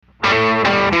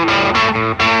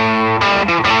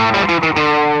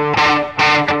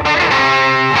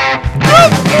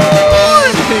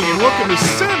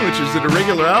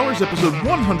Hours, episode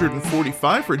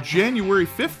 145 for January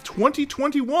 5th,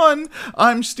 2021.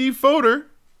 I'm Steve Fodor.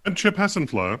 And Chip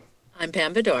Hessenflow. I'm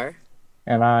Pam Vidor.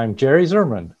 And I'm Jerry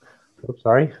Zerman. Oops,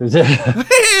 sorry. Hey!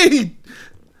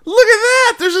 Look at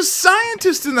that! There's a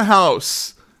scientist in the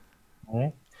house.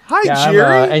 Right. Hi, Jerry.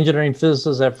 I'm an engineering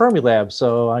physicist at Fermilab,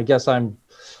 so I guess I'm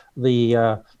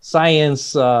the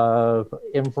science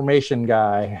information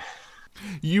guy.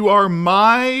 You are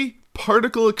my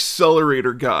particle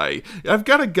accelerator guy. I've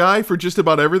got a guy for just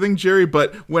about everything, Jerry,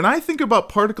 but when I think about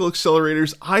particle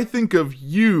accelerators, I think of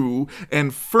you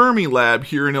and Fermilab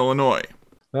here in Illinois.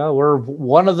 Well, we're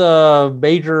one of the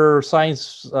major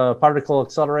science particle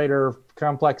accelerator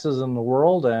complexes in the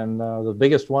world, and the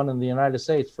biggest one in the United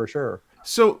States for sure.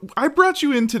 So I brought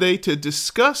you in today to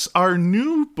discuss our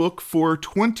new book for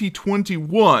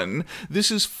 2021. This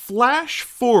is Flash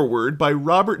Forward by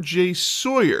Robert J.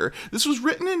 Sawyer. This was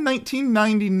written in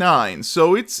 1999,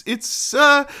 so it's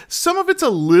some of it's a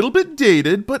little bit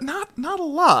dated, but not a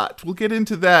lot. We'll get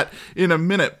into that in a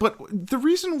minute. But the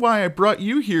reason why I brought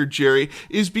you here, Jerry,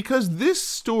 is because this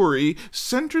story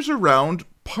centers around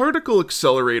particle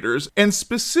accelerators, and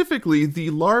specifically the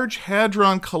Large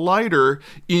Hadron Collider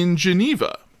in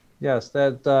Geneva. Yes,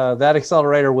 that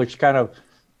accelerator, which kind of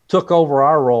took over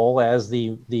our role as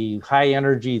the high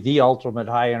energy, the ultimate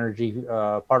high energy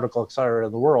particle accelerator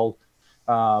in the world,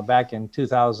 back in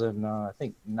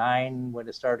 2009 when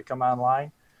it started to come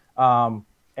online.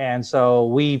 And so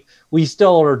we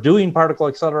still are doing particle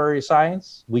accelerator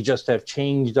science. We just have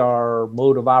changed our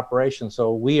mode of operation.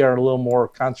 So we are a little more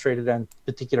concentrated on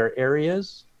particular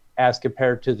areas as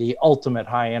compared to the ultimate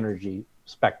high energy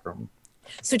spectrum.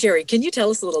 So Jerry, can you tell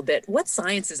us a little bit what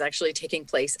science is actually taking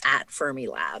place at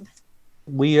Fermilab?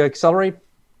 We accelerate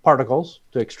particles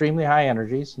to extremely high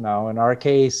energies. Now, in our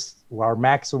case, our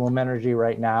maximum energy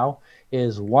right now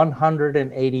is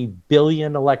 180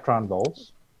 billion electron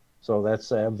volts. So that's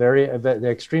a very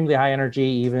extremely high energy,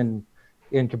 even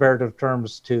in comparative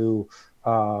terms to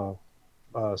CERN,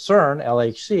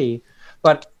 LHC.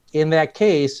 But in that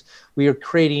case, we are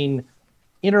creating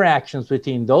interactions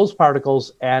between those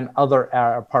particles and other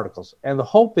particles. And the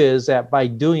hope is that by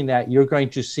doing that, you're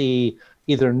going to see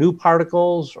either new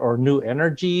particles or new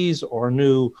energies or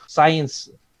new science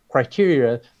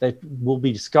criteria that will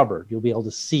be discovered. You'll be able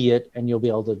to see it and you'll be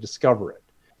able to discover it.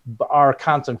 Our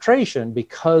concentration,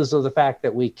 because of the fact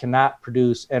that we cannot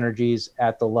produce energies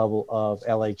at the level of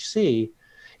LHC,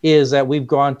 is that we've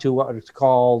gone to what is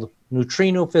called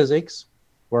neutrino physics,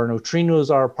 where neutrinos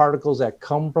are particles that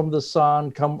come from the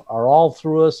sun, are all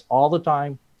through us all the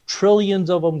time.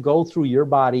 Trillions of them go through your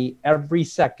body every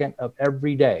second of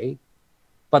every day,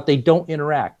 but they don't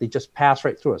interact. They just pass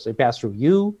right through us. They pass through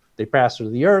you, they pass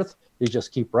through the earth, they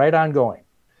just keep right on going.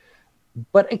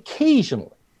 But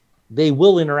occasionally, they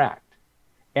will interact.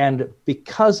 And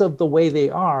because of the way they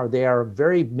are a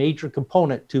very major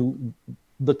component to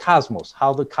the cosmos,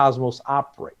 how the cosmos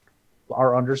operate,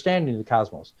 our understanding of the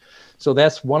cosmos. So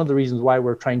that's one of the reasons why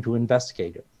we're trying to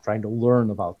investigate it, trying to learn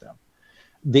about them.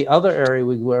 The other area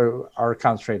we are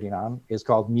concentrating on is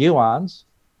called muons.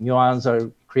 Muons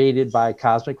are created by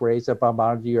cosmic rays that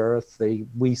bombard the Earth.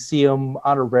 We see them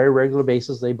on a very regular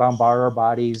basis. They bombard our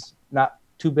bodies, not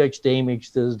too much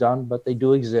damage that is done, but they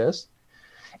do exist.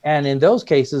 And in those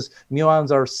cases,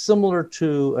 muons are similar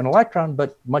to an electron,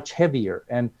 but much heavier.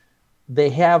 And they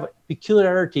have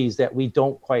peculiarities that we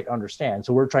don't quite understand.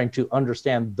 So we're trying to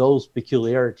understand those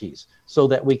peculiarities so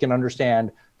that we can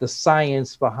understand the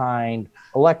science behind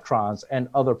electrons and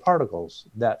other particles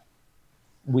that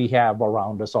we have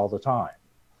around us all the time.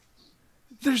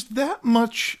 There's that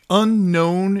much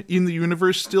unknown in the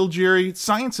universe still, Jerry.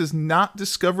 Science has not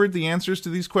discovered the answers to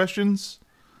these questions.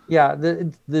 Yeah,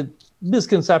 the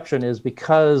misconception is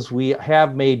because we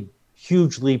have made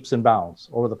huge leaps and bounds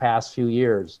over the past few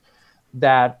years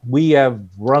that we have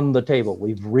run the table.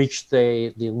 We've reached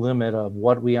the limit of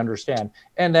what we understand.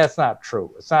 And that's not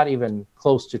true. It's not even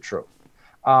close to true.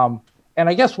 And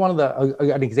I guess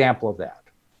an example of that,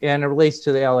 and it relates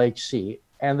to the LHC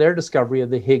and their discovery of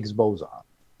the Higgs boson.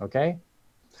 Okay.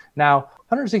 Now,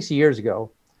 160 years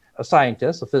ago, a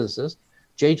scientist, a physicist,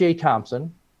 J.J.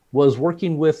 Thomson, was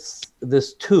working with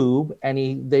this tube,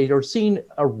 and they were seeing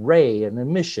a ray, an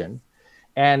emission,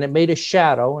 and it made a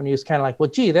shadow. And he was kind of like, well,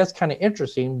 gee, that's kind of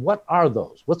interesting. What are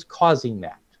those? What's causing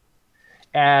that?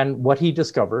 And what he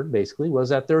discovered basically was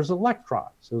that there's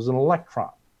electrons. It was an electron,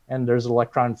 and there's an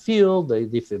electron field. They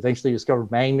eventually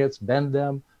discovered magnets, bend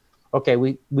them. Okay,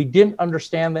 we didn't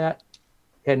understand that,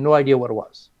 had no idea what it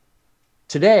was.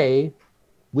 Today,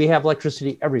 we have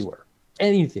electricity everywhere.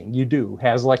 Anything you do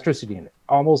has electricity in it,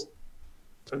 almost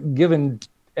given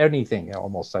anything,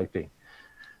 almost, I think.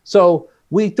 So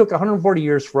we took 140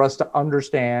 years for us to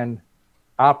understand,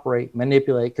 operate,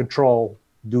 manipulate, control,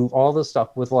 do all this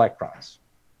stuff with electrons.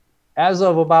 As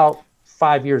of about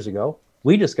 5 years ago,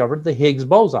 we discovered the Higgs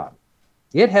boson.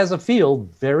 It has a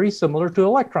field very similar to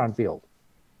electron field.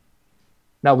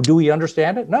 Now, do we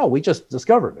understand it? No, we just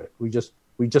discovered it. We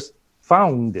just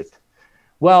found it.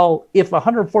 Well, if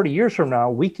 140 years from now,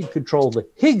 we can control the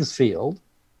Higgs field.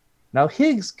 Now,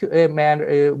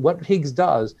 what Higgs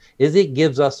does is it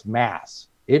gives us mass.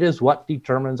 It is what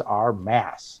determines our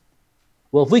mass.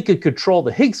 Well, if we could control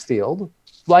the Higgs field,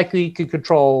 like we could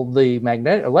control the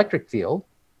magnetic electric field,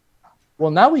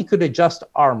 well, now we could adjust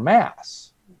our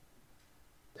mass.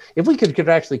 If we could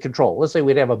actually control, let's say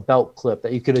we'd have a belt clip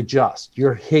that you could adjust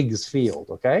your Higgs field,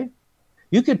 okay?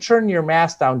 You could turn your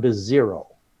mass down to 0.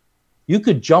 You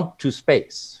could jump to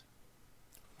space.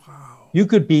 Wow. You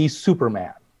could be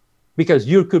Superman because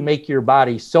you could make your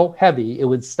body so heavy it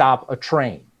would stop a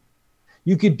train.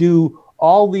 You could do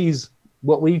all these,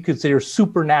 what we consider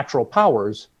supernatural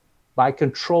powers by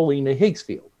controlling the Higgs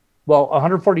field. Well,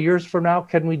 140 years from now,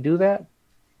 can we do that?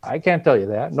 I can't tell you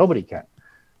that. Nobody can.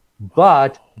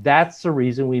 But that's the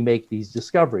reason we make these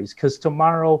discoveries, because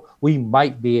tomorrow we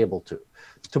might be able to.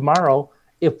 Tomorrow,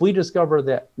 if we discover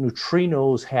that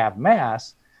neutrinos have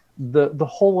mass, the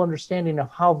whole understanding of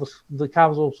how the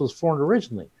cosmos was formed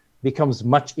originally becomes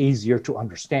much easier to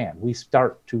understand. We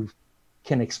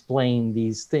can explain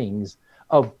these things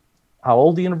of how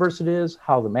old the universe it is,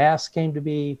 how the mass came to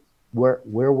be, where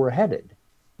we're headed.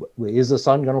 Is the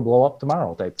sun going to blow up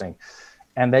tomorrow type thing?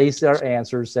 And these are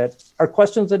answers that are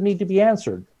questions that need to be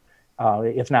answered,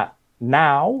 if not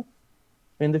now,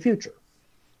 in the future.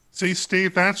 See,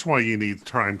 Steve, that's why you need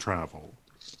time travel.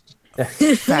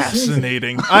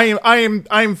 Fascinating.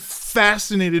 I'm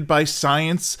fascinated by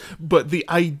science, but the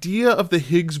idea of the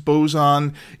Higgs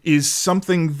boson is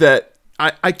something that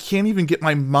I can't even get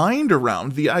my mind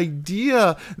around. The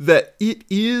idea that it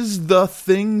is the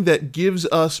thing that gives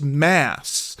us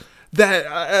mass.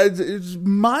 That is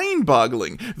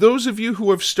mind-boggling. Those of you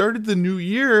who have started the new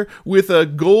year with a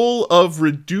goal of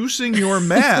reducing your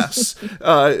mass,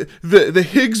 the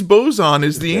Higgs boson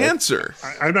is the answer.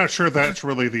 I'm not sure that's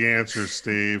really the answer,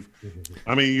 Steve.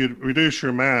 I mean, you'd reduce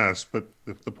your mass, but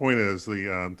the point is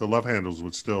the love handles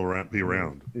would still be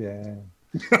around. Yeah,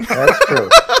 that's true.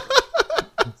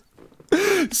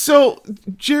 So,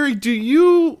 Jerry, do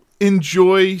you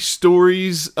enjoy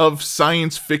stories of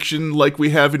science fiction like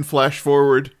we have in Flash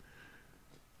Forward?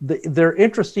 They're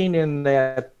interesting in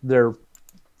that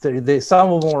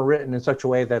some of them are written in such a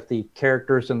way that the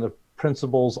characters and the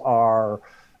principles are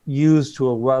used to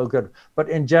a well good. But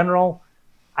in general,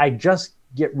 I just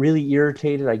get really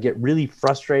irritated. I get really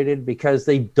frustrated because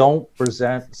they don't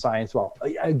present science well.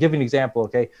 I'll give you an example,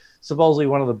 okay? Supposedly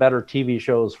one of the better TV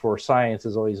shows for science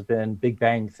has always been Big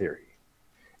Bang Theory.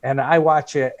 And I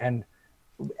watch it, and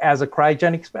as a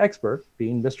cryogenics expert,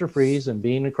 being Mr. Freeze and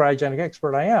being a cryogenic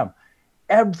expert I am,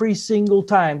 every single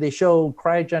time they show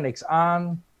cryogenics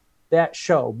on that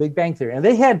show, Big Bang Theory, and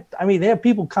they had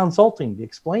people consulting,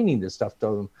 explaining this stuff to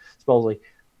them, supposedly,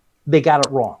 they got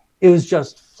it wrong. It was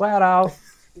just flat out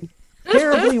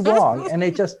terribly wrong. And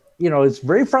it just, it's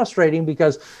very frustrating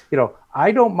because, I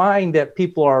don't mind that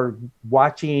people are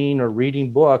watching or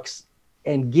reading books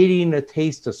and getting a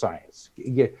taste of science.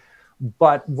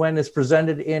 But when it's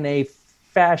presented in a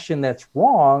fashion that's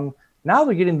wrong, now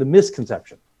they're getting the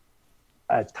misconception.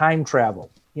 Time travel.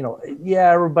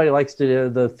 Everybody likes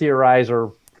to theorize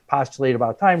or postulate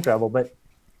about time travel, but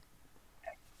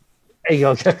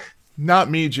not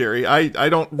me, Jerry. I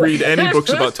don't read any books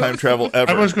about time travel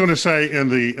ever. I was going to say in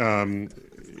the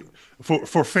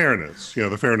for fairness,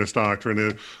 the fairness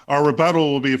doctrine, our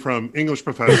rebuttal will be from English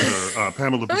professor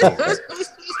Pamela Before.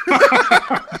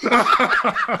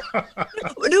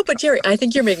 No, but Jerry, I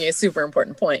think you're making a super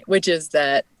important point, which is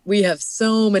that we have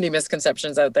so many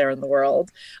misconceptions out there in the world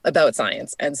about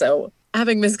science. And so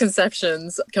having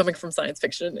misconceptions coming from science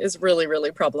fiction is really,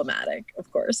 really problematic,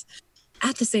 of course.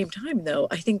 At the same time, though,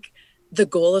 I think the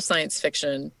goal of science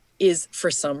fiction is, for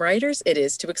some writers, it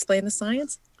is to explain the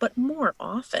science, but more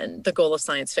often the goal of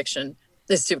science fiction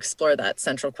is to explore that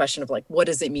central question of what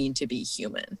does it mean to be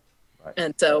human? Right.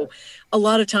 And so a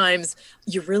lot of times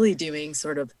you're really doing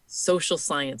sort of social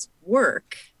science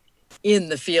work in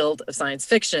the field of science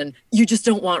fiction. You just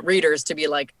don't want readers to be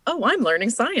like, oh, I'm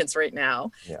learning science right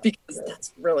now, because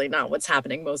that's really not what's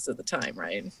happening most of the time,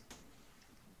 right?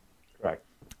 Right.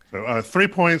 So 3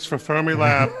 points for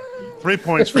Fermilab, 3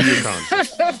 points for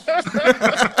UConn.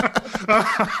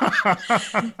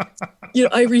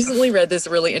 I recently read this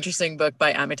really interesting book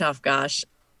by Amitav Ghosh,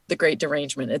 The Great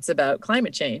Derangement. It's about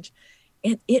climate change.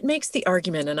 And it makes the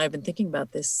argument, and I've been thinking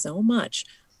about this so much,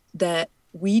 that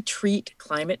we treat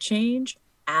climate change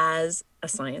as a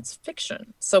science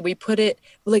fiction. So we put it,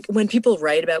 like when people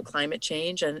write about climate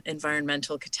change and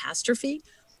environmental catastrophe,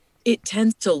 it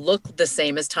tends to look the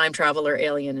same as time travel or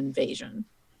alien invasion.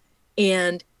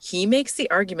 And he makes the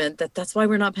argument that that's why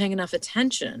we're not paying enough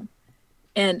attention.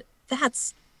 And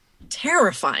that's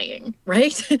terrifying,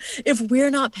 right? If we're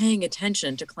not paying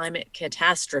attention to climate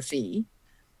catastrophe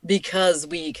because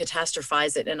we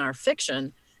catastrophize it in our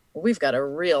fiction, we've got a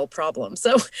real problem.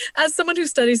 So as someone who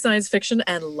studies science fiction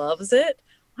and loves it,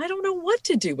 I don't know what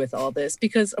to do with all this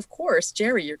because, of course,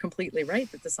 Jerry, you're completely right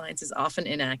that the science is often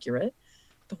inaccurate.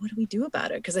 But what do we do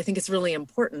about it? Because I think it's really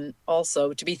important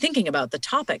also to be thinking about the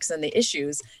topics and the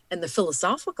issues and the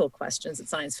philosophical questions that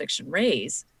science fiction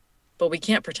raise. But we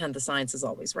can't pretend the science is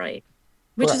always right,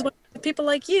 which is why people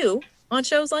like you on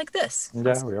shows like this.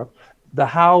 There we go. The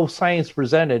how science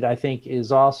presented, I think,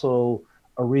 is also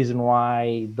a reason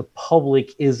why the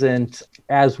public isn't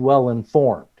as well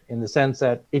informed, in the sense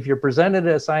that if you're presented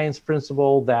a science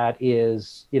principle that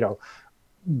is,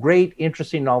 great,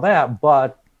 interesting and all that,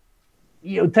 but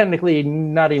technically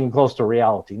not even close to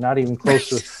reality, not even close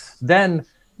to, then,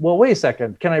 well, wait a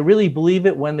second, can I really believe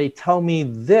it when they tell me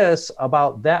this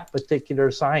about that particular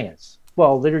science?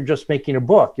 Well, they're just making a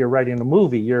book, you're writing a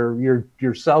movie,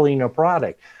 you're selling a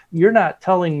product. You're not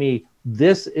telling me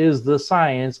this is the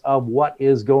science of what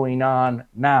is going on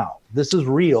now. This is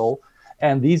real,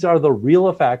 and these are the real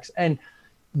effects, and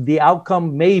the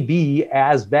outcome may be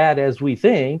as bad as we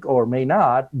think or may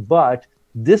not, but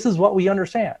this is what we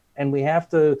understand. And we have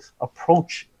to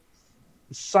approach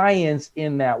science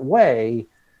in that way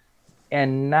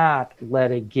and not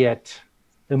let it get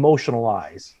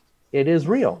emotionalized. It is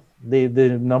real. The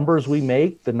numbers we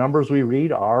make, the numbers we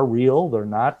read are real. They're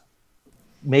not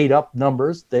made up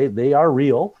numbers. They are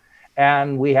real.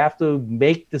 And we have to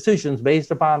make decisions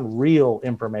based upon real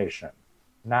information,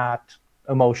 not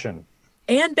emotion.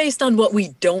 And based on what we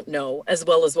don't know, as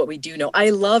well as what we do know.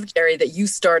 I love, Jerry, that you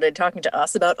started talking to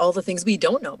us about all the things we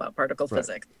don't know about particle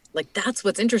physics. Like, that's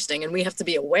what's interesting, and we have to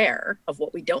be aware of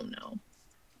what we don't know.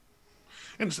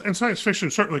 And science fiction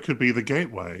certainly could be the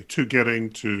gateway to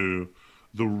getting to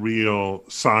the real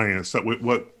science that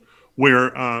where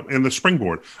in the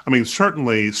springboard. I mean,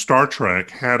 certainly Star Trek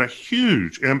had a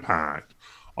huge impact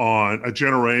on a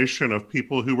generation of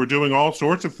people who were doing all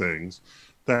sorts of things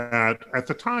that at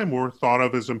the time were thought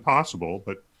of as impossible,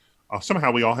 but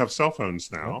somehow we all have cell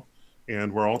phones now,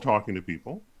 and we're all talking to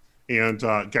people. And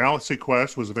Galaxy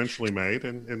Quest was eventually made,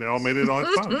 and it all made it all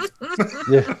fun.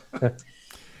 Yeah.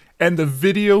 And the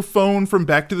video phone from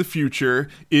Back to the Future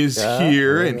is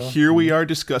here, and here we are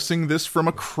discussing this from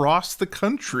across the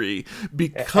country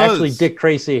because... Actually, Dick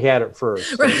Tracy had it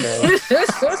first. Okay?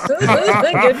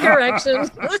 Good correction.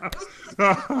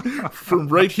 From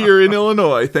right here in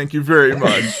Illinois. Thank you very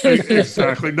much.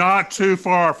 Exactly. Not too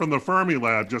far from the Fermi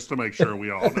Lab, just to make sure we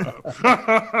all know.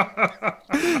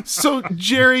 So,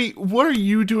 Jerry, what are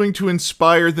you doing to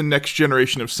inspire the next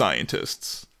generation of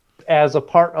scientists? As a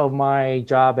part of my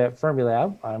job at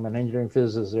Fermilab, I'm an engineering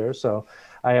physicist there, so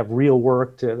I have real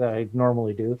work that I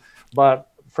normally do. But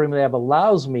Fermilab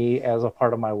allows me, as a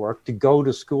part of my work, to go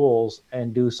to schools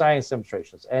and do science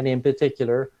demonstrations, and in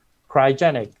particular,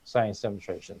 cryogenic science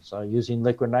demonstrations, using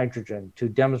liquid nitrogen to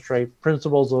demonstrate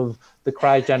principles of the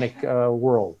cryogenic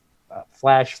world,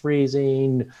 flash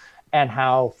freezing, and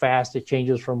how fast it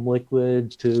changes from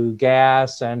liquid to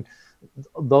gas, and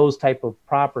those type of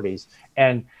properties.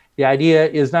 And the idea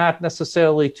is not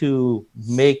necessarily to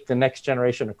make the next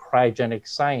generation of cryogenic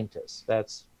scientists.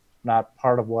 That's not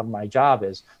part of what my job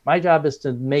is. My job is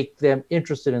to make them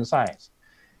interested in science.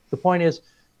 The point is,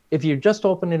 if you're just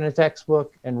opening a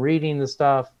textbook and reading the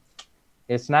stuff,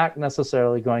 it's not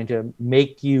necessarily going to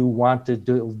make you want to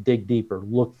dig deeper,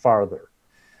 look farther.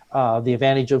 The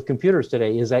advantage of computers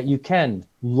today is that you can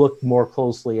look more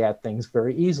closely at things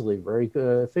very easily, very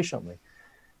efficiently.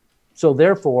 So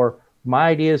therefore, my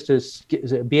idea is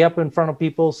to be up in front of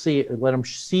people, let them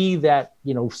see that,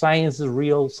 science is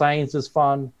real, science is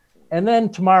fun. And then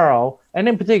tomorrow, and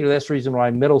in particular, that's the reason why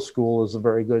middle school is a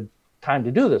very good time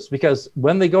to do this, because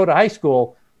when they go to high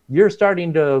school, you're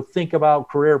starting to think about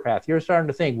career path. You're starting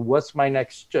to think, what's my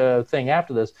next thing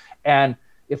after this? And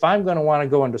if I'm going to want to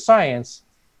go into science,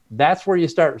 that's where you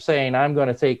start saying, I'm going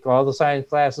to take all the science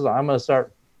classes. I'm going to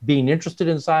start being interested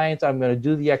in science. I'm going to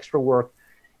do the extra work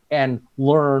and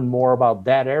learn more about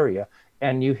that area.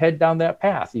 And you head down that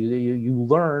path. You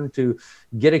learn to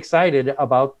get excited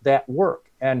about that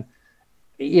work. And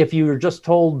if you're just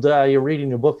told you're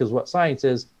reading a book is what science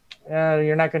is,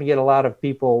 you're not going to get a lot of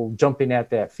people jumping at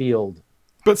that field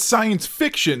But science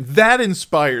fiction, that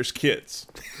inspires kids.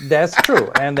 That's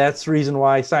true. And that's the reason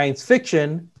why science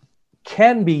fiction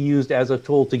can be used as a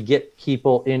tool to get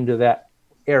people into that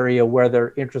area where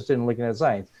they're interested in looking at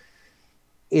science.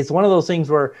 It's one of those things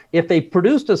where if they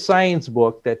produced a science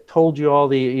book that told you all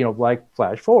the, like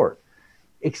Flash Forward,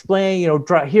 explain,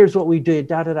 here's what we did,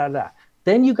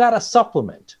 then you got a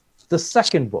supplement, the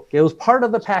second book. It was part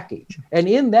of the package. And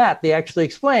in that, they actually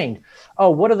explained,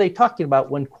 what are they talking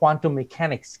about when quantum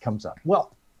mechanics comes up?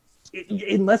 Well,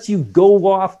 unless you go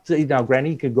off to, now granted,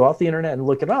 you could go off the internet and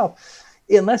look it up.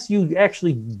 Unless you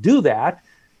actually do that,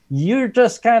 you're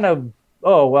just kind of,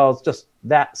 it's just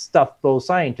that stuff those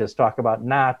scientists talk about,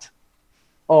 not,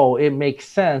 it makes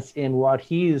sense in what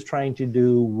he is trying to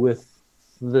do with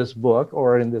this book,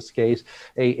 or in this case,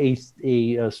 a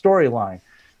storyline.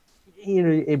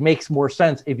 It makes more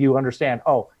sense if you understand,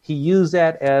 he used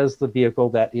that as the vehicle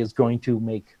that is going to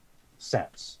make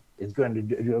sense. It's going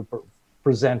to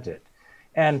present it.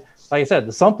 And like I said,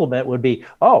 the supplement would be,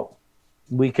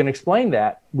 we can explain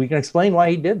that. We can explain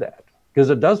why he did that, because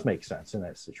it does make sense in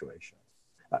that situation.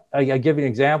 I give you an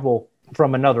example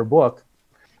from another book.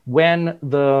 When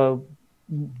the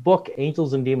book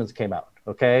Angels and Demons came out,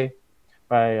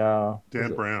 by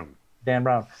Dan Brown.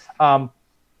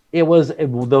 It was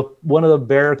one of the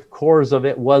bare cores of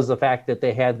it was the fact that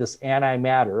they had this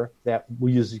antimatter that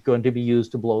was going to be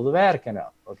used to blow the Vatican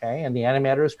up. And the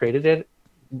antimatter is created at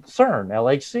CERN,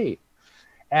 LHC.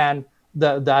 And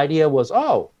the idea was,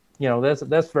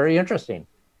 that's very interesting.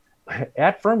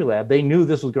 At Fermilab, they knew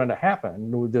this was going to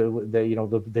happen.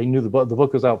 They knew the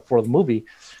book was out before the movie.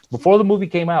 Before the movie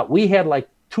came out, we had like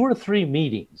 2 or 3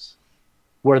 meetings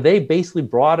where they basically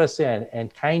brought us in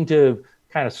and kind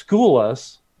of school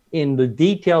us in the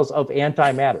details of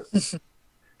antimatter.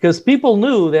 Because people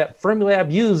knew that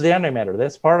Fermilab used antimatter.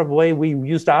 That's part of the way we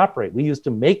used to operate. We used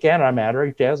to make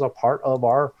antimatter as a part of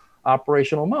our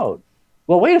operational mode.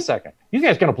 Well, wait a second. You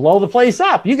guys going to blow the place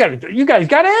up. You guys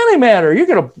got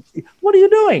antimatter. What are you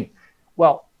doing?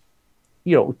 Well,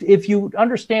 if you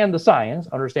understand the science,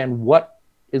 understand what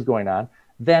is going on,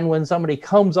 then when somebody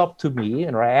comes up to me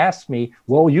and asks me,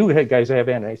 well, you guys have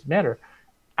antimatter,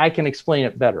 I can explain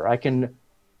it better. I can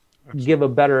give a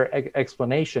better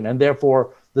explanation. And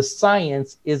therefore, the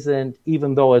science isn't,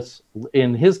 even though it's,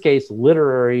 in his case,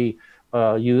 literary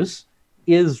use,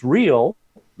 is real.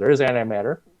 There is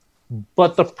antimatter.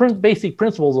 But the basic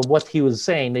principles of what he was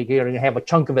saying, they're going to have a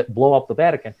chunk of it blow up the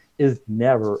Vatican, is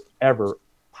never, ever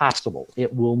possible.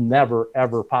 It will never,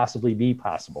 ever possibly be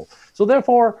possible. So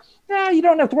therefore, you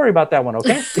don't have to worry about that one,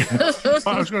 okay? Well,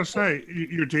 I was going to say,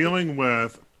 you're dealing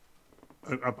with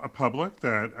a public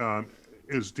that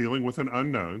is dealing with an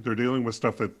unknown. They're dealing with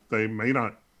stuff that they may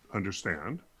not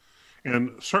understand.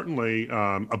 And certainly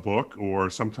a book or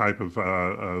some type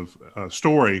of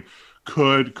story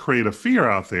could create a fear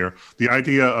out there. The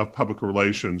idea of public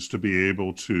relations to be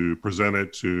able to present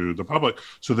it to the public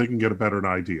so they can get a better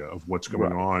idea of what's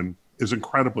going on is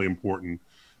incredibly important.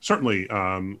 Certainly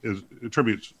is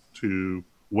attributes to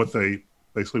what they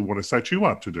basically want to set you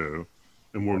up to do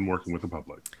and when working with the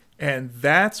public. And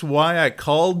that's why I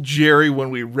called Jerry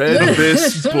when we read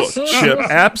this book, Chip.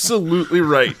 Absolutely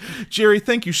right. Jerry,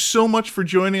 thank you so much for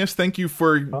joining us. Thank you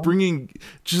for bringing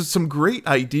just some great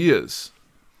ideas.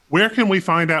 Where can we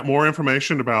find out more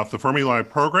information about the Fermilab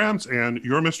programs and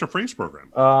your Mr. Freeze program?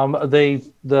 Our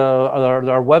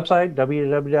website,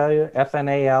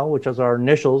 www.FNAL, which is our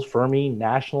initials, Fermi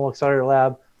National Accelerator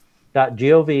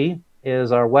Lab.gov,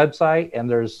 is our website, and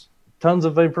there's tons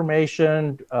of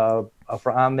information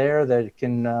on there that you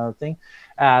can think.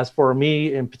 As for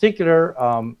me in particular,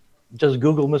 just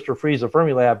Google Mr. Freeze or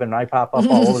Fermilab and I pop up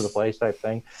all over the place type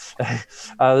thing.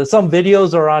 Some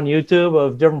videos are on YouTube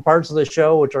of different parts of the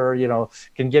show, which are,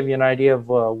 can give you an idea of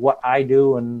what I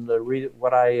do and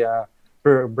what I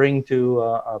bring to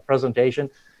a presentation.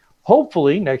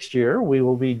 Hopefully next year we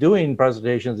will be doing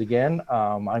presentations again.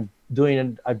 I've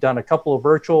done a couple of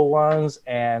virtual ones,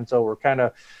 and so we're kind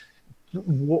of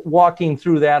walking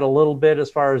through that a little bit as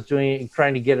far as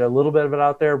trying to get a little bit of it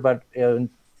out there, but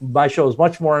my show is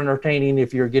much more entertaining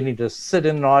if you're getting to sit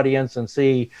in an audience and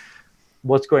see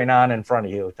what's going on in front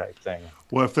of you type thing.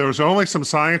 Well, if there was only some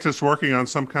scientists working on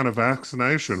some kind of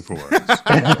vaccination for us,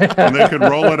 and they could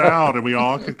roll it out and we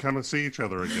all could kind of see each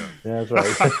other again. Yeah, that's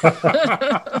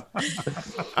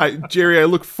right. Jerry, I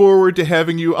look forward to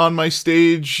having you on my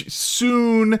stage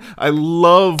soon. I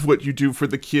love what you do for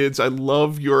the kids. I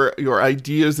love your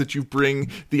ideas that you bring.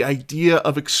 The idea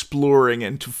of exploring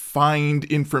and to find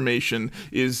information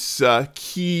is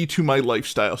key to my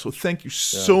lifestyle. So thank you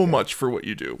so much for what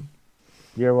you do.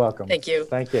 You're welcome. Thank you.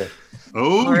 Thank you.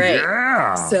 Oh, All right.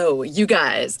 yeah. So, you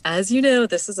guys, as you know,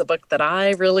 this is a book that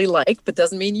I really like, but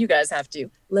doesn't mean you guys have to.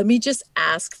 Let me just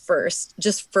ask first,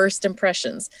 just first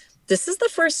impressions. This is the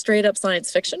first straight up science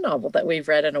fiction novel that we've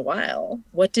read in a while.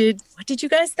 What did you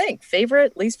guys think?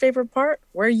 Favorite, least favorite part?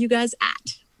 Where are you guys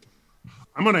at?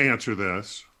 I'm going to answer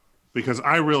this because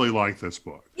I really like this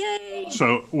book. Yay!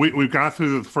 So we've got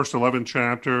through the first 11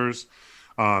 chapters.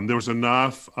 There was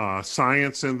enough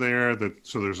science in there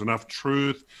so there's enough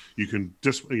truth. You can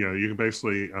you can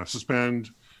basically suspend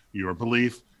your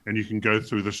belief and you can go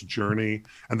through this journey.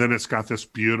 And then it's got this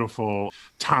beautiful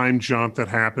time jump that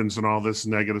happens and all this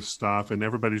negative stuff. And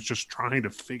everybody's just trying to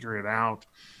figure it out.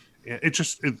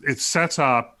 It sets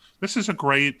up, this is a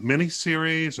great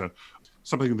miniseries,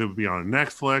 something that would be on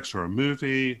Netflix or a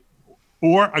movie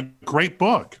or a great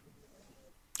book.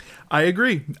 I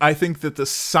agree. I think that the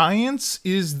science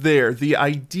is there. The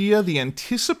idea, the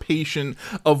anticipation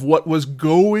of what was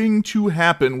going to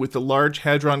happen with the Large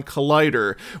Hadron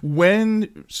Collider.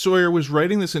 When Sawyer was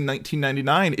writing this in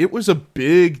 1999, it was a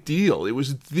big deal. It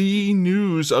was the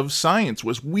news of science,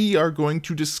 was we are going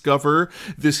to discover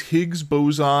this Higgs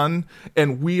boson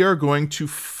and we are going to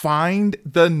find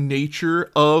the nature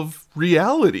of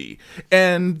reality.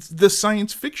 And the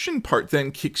science fiction part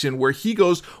then kicks in where he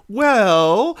goes,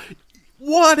 well,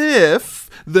 what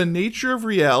if the nature of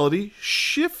reality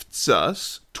shifts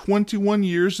us 21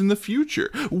 years in the future?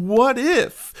 What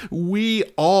if we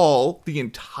all, the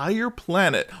entire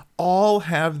planet, all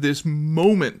have this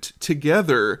moment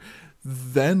together?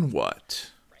 Then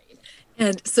what?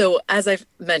 And so, as I've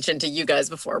mentioned to you guys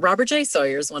before, Robert J.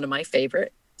 Sawyer is one of my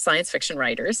favorite science fiction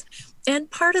writers. And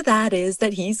part of that is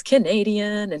that he's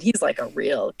Canadian and he's like a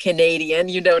real Canadian.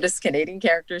 You notice Canadian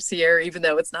characters here, even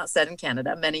though it's not set in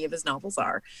Canada. Many of his novels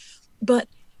are. But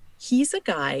he's a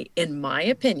guy, in my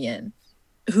opinion,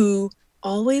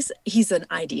 he's an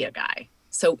idea guy.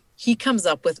 So he comes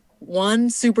up with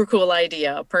one super cool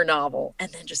idea per novel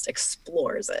and then just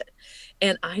explores it.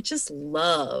 And I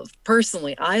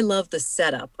love the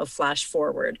setup of Flash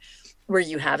Forward, where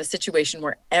you have a situation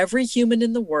where every human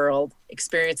in the world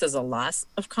experiences a loss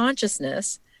of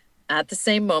consciousness at the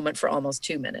same moment for almost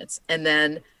 2 minutes. And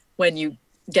then when you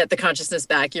get the consciousness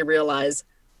back, you realize,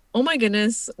 oh my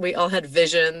goodness, we all had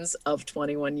visions of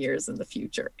 21 years in the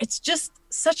future. It's just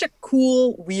such a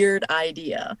cool, weird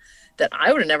idea that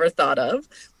I would have never thought of.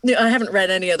 I haven't read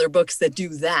any other books that do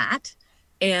that.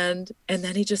 And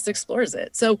then he just explores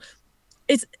it. So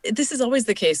this is always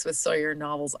the case with Sawyer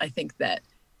novels. I think that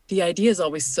the idea is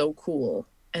always so cool.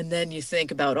 And then you think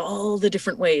about all the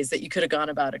different ways that you could have gone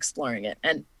about exploring it.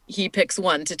 And he picks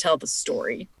one to tell the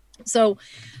story. So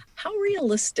how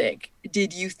realistic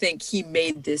did you think he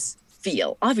made this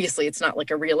feel? Obviously, it's not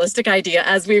like a realistic idea,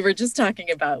 as we were just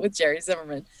talking about with Jerry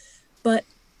Zimmerman. But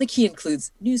like he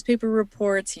includes newspaper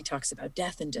reports. He talks about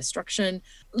death and destruction.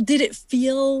 Did it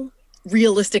feel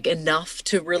realistic enough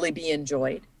to really be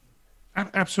enjoyed?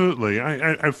 Absolutely.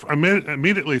 I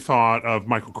immediately thought of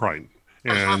Michael Crichton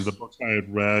and the books I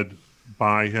had read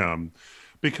by him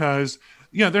because,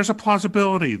 there's a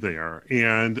plausibility there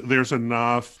and there's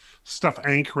enough stuff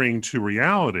anchoring to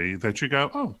reality that you go,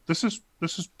 oh, this is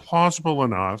plausible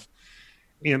enough.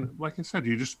 And like I said,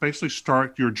 you just basically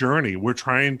start your journey.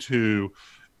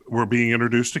 We're being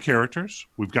introduced to characters.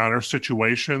 We've got our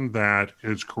situation that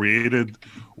has created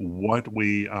what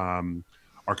we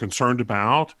are concerned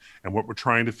about and what we're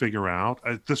trying to figure out.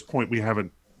 At this point, we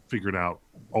haven't figured out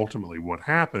ultimately what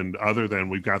happened other than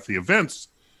we've got the events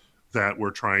that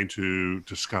we're trying to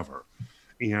discover.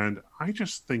 And I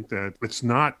just think that it's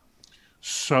not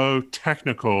so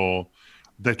technical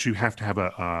that you have to have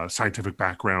a scientific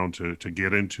background to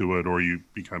get into it or you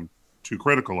become too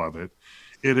critical of it.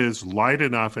 It is light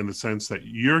enough in the sense that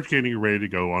you're getting ready to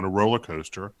go on a roller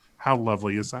coaster. How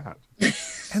lovely is that?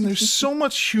 And there's so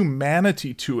much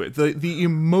humanity to it. The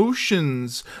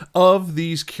emotions of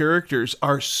these characters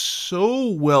are so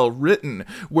well written,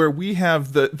 where we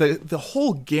have the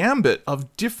whole gambit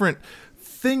of different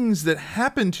things that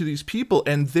happen to these people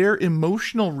and their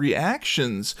emotional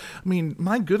reactions. I mean,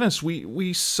 my goodness,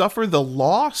 we suffer the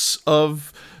loss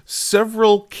of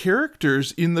several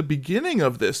characters in the beginning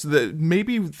of this that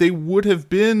maybe they would have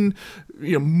been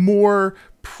more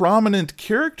prominent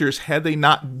characters had they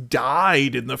not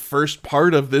died in the first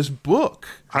part of this book.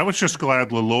 I was just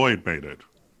glad Lloyd made it.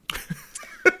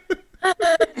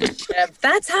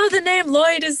 That's how the name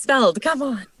Lloyd is spelled. Come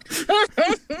on.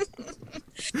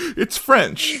 It's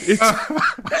French.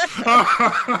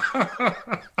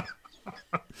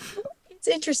 It's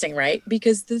interesting, right?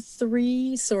 Because the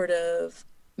three sort of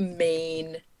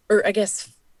main, or I guess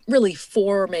really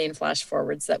four main flash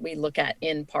forwards that we look at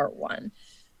in part one.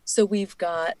 So we've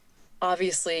got,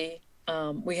 obviously,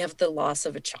 we have the loss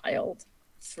of a child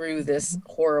through this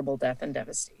horrible death and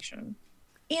devastation.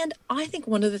 And I think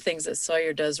one of the things that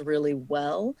Sawyer does really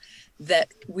well,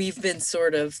 that we've been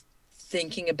sort of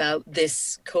thinking about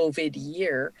this COVID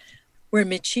year, where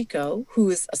Michiko, who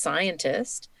is a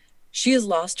scientist, she has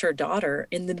lost her daughter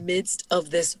in the midst of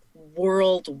this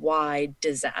worldwide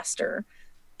disaster.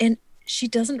 And she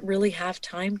doesn't really have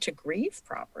time to grieve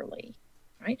properly,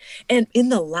 right? And in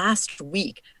the last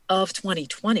week of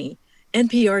 2020,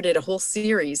 NPR did a whole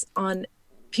series on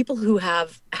people who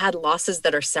have had losses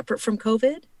that are separate from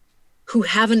COVID, who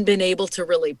haven't been able to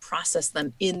really process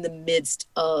them in the midst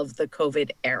of the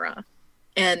COVID era.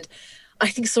 And I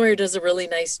think Sawyer does a really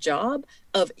nice job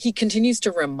of, he continues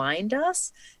to remind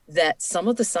us that some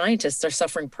of the scientists are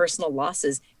suffering personal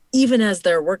losses, even as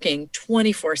they're working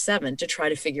 24/7 to try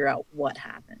to figure out what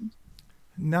happened.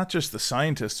 Not just the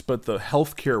scientists, but the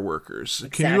healthcare workers.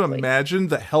 Exactly. Can you imagine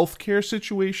the healthcare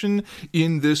situation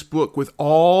in this book with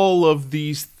all of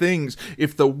these things?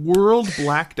 If the world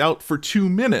blacked out for 2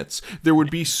 minutes, there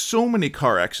would be so many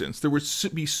car accidents. There would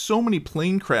be so many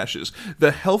plane crashes.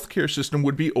 The healthcare system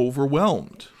would be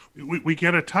overwhelmed. We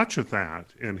get a touch of that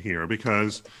in here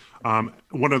because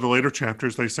one of the later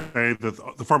chapters, they say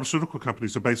that the pharmaceutical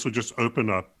companies have basically just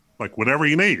opened up like whatever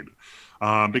you need.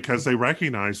 Because they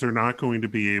recognize they're not going to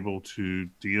be able to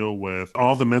deal with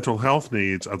all the mental health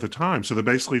needs of the time. So they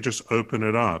basically just open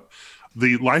it up.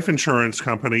 The life insurance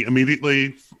company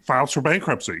immediately files for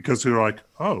bankruptcy because they're like,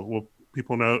 oh, well,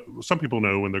 some people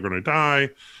know when they're going to die.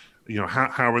 You know,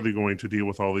 how are they going to deal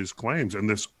with all these claims in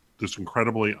this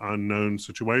incredibly unknown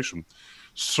situation?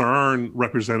 CERN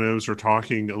representatives are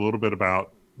talking a little bit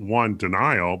about, one,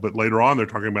 denial, but later on they're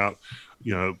talking about,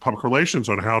 public relations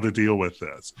on how to deal with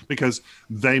this, because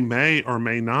they may or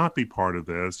may not be part of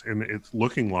this. And it's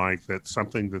looking like that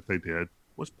something that they did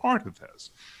was part of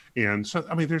this. And so,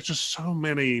 I mean, there's just so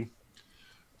many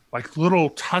like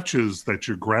little touches that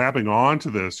you're grabbing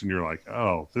onto this and you're like,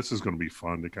 oh, this is going to be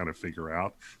fun to kind of figure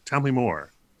out. Tell me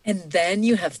more. And then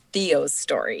you have Theo's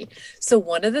story. So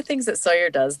one of the things that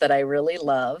Sawyer does that I really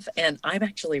love, and I'm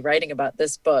actually writing about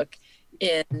this book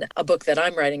in a book that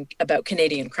I'm writing about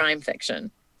Canadian crime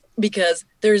fiction, because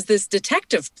there's this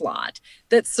detective plot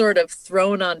that's sort of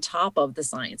thrown on top of the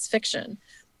science fiction.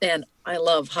 And I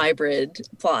love hybrid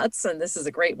plots, and this is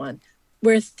a great one,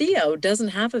 where Theo doesn't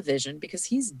have a vision because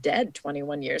he's dead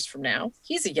 21 years from now.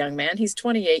 He's a young man. He's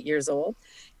 28 years old.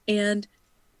 And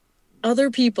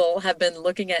other people have been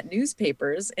looking at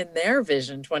newspapers in their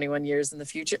vision 21 years in the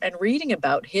future and reading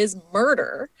about his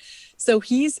murder. So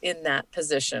he's in that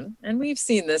position, and we've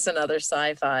seen this in other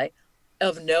sci-fi,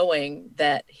 of knowing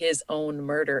that his own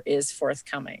murder is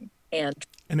forthcoming and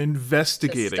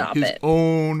investigating his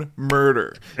own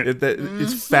murder.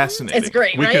 It's fascinating. It's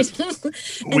great, right?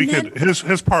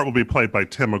 His part will be played by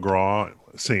Tim McGraw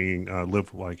singing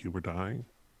 "Live Like You Were Dying."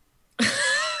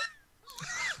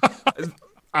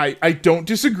 I don't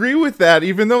disagree with that,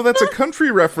 even though that's a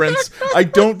country reference. I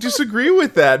don't disagree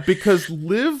with that, because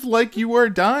Live Like You Are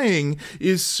Dying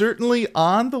is certainly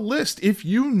on the list. If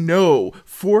you know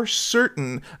for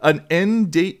certain an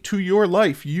end date to your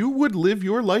life, you would live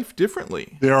your life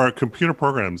differently. There are computer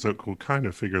programs that will kind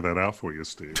of figure that out for you,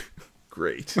 Steve.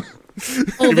 Great.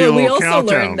 Although we also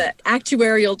learned that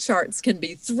actuarial charts can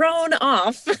be thrown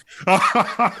off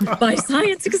by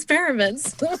science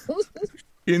experiments.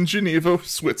 In Geneva,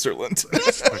 Switzerland.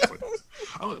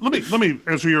 Let me,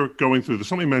 as you're going through this,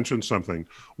 let me mention something.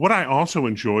 What I also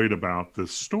enjoyed about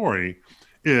this story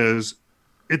is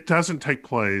it doesn't take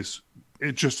place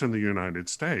just in the United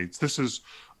States.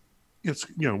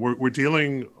 We're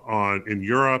dealing in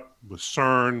Europe with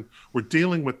CERN. We're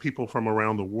dealing with people from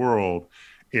around the world.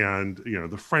 And,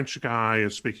 the French guy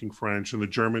is speaking French and the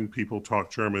German people talk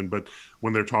German, but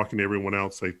when they're talking to everyone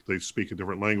else, they speak a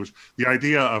different language. The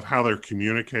idea of how they're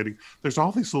communicating, there's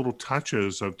all these little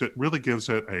touches that really gives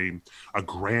it a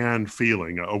grand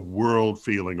feeling, a world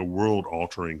feeling, a world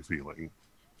altering feeling.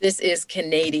 This is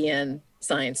Canadian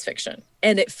science fiction,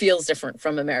 and it feels different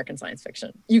from American science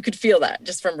fiction. You could feel that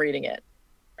just from reading it,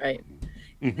 right?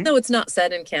 Mm-hmm. No, it's not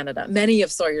set in Canada. Many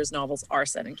of Sawyer's novels are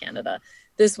set in Canada.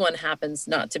 This one happens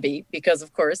not to be, because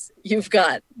of course you've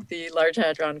got the Large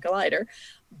Hadron Collider,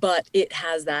 but it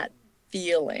has that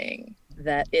feeling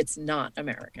that it's not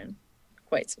American,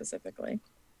 quite specifically.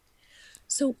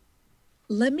 So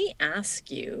let me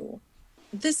ask you,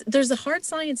 there's a hard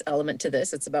science element to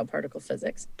this. It's about particle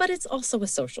physics, but it's also a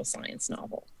social science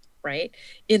novel, right?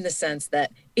 In the sense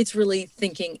that it's really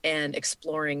thinking and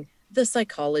exploring the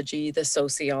psychology, the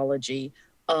sociology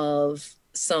of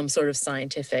some sort of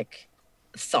scientific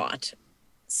thought.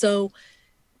 So,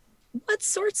 what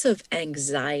sorts of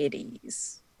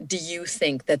anxieties do you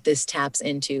think that this taps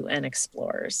into and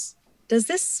explores? Does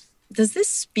this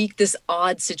speak, this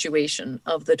odd situation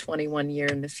of the 21 year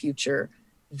in the future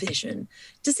vision,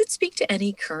 does it speak to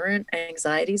any current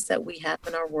anxieties that we have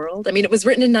in our world? I mean, it was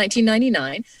written in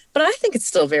 1999, but I think it's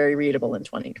still very readable in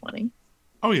 2020.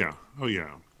 Oh yeah.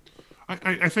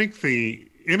 I think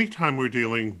anytime we're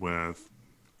dealing with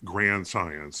grand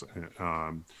science,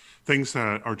 things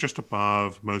that are just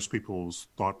above most people's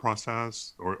thought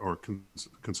process or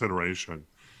consideration,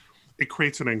 it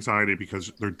creates an anxiety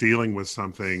because they're dealing with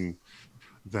something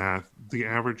that the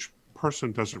average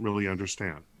person doesn't really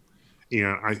understand.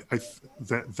 And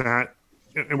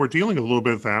and we're dealing a little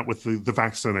bit of that with the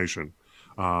vaccination,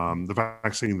 the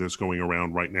vaccine that's going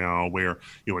around right now, where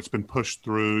it's been pushed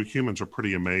through. Humans are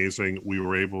pretty amazing. We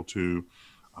were able to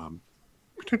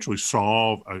potentially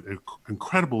solve an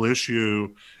incredible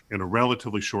issue in a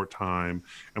relatively short time.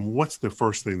 And what's the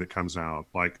first thing that comes out?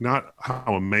 Like, not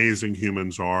how amazing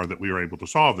humans are that we were able to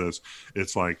solve this.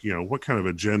 It's like, what kind of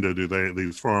agenda do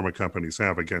these pharma companies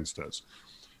have against us?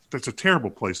 That's a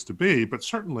terrible place to be, but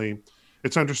certainly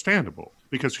it's understandable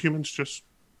because humans just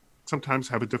sometimes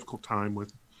have a difficult time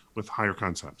with higher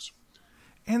concepts.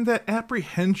 And that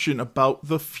apprehension about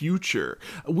the future.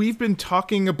 We've been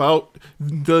talking about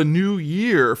the new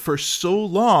year for so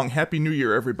long. Happy New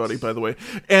Year, everybody, by the way.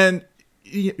 And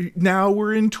now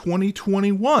we're in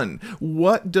 2021.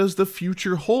 What does the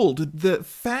future hold? The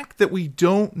fact that we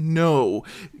don't know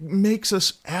makes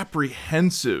us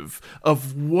apprehensive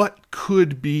of what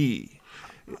could be.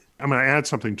 I'm going to add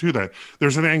something to that.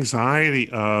 There's an anxiety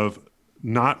of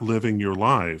not living your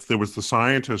life. There was the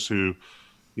scientist who,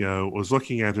 was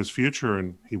looking at his future,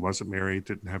 and he wasn't married,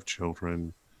 didn't have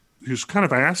children. He was kind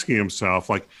of asking himself,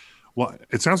 like, well,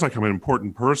 it sounds like I'm an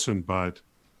important person, but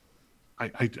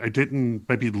I didn't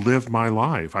maybe live my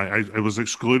life. I was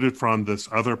excluded from this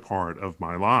other part of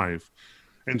my life.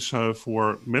 And so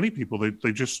for many people,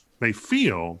 they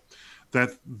feel that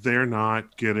they're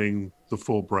not getting the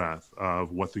full breadth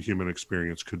of what the human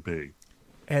experience could be.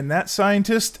 And that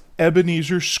scientist,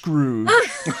 Ebenezer Scrooge.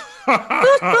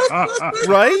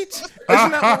 Right? Isn't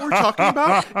that what we're talking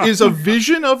about? Is a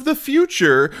vision of the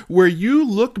future where you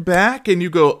look back and you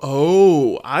go,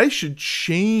 oh, I should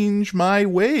change my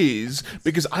ways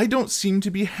because I don't seem to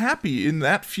be happy in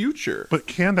that future. But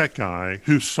can that guy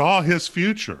who saw his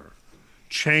future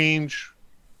change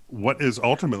what is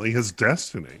ultimately his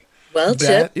destiny? Well,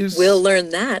 Chip, we'll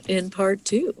learn that in part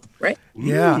 2, right?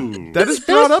 Yeah, that is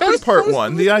brought up in part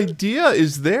 1. The idea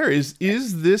is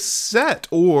is this set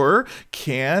or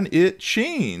can it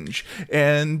change?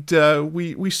 And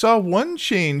we saw one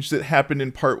change that happened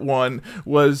in part 1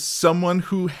 was someone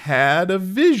who had a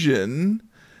vision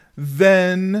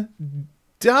then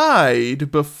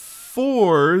died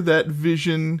before that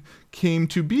vision came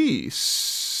to be.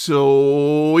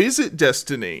 So, is it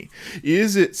destiny?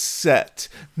 Is it set?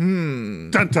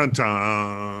 Dun, dun,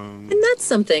 dun. And that's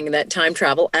something that time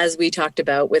travel, as we talked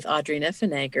about with Audrina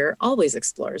Finager, always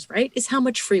explores, right? Is how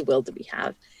much free will do we have?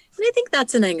 And I think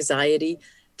that's an anxiety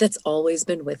that's always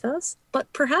been with us,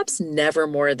 but perhaps never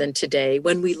more than today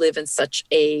when we live in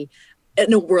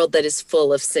in a world that is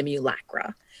full of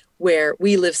simulacra, where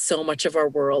we live so much of our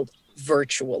world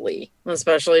virtually,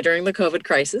 especially during the COVID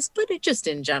crisis, but just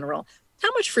in general. How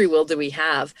much free will do we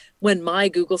have when my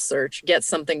Google search gets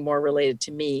something more related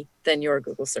to me than your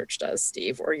Google search does,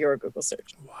 Steve, or your Google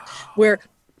search? Wow. Where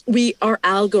our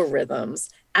algorithms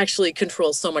actually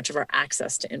control so much of our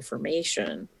access to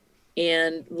information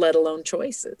and let alone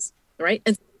choices, right?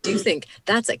 And do you think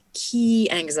that's a key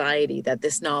anxiety that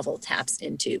this novel taps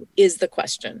into, is the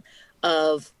question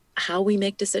of how we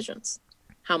make decisions,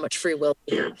 how much free will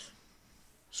we have?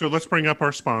 So let's bring up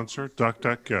our sponsor,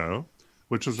 DuckDuckGo,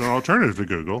 which is an alternative to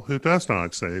Google, who does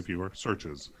not save your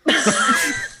searches. Thank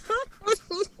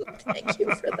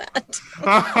you for that.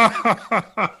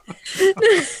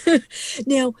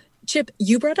 Now, Chip,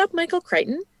 you brought up Michael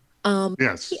Crichton.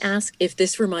 Yes. He asked if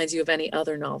this reminds you of any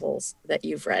other novels that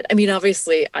you've read. I mean,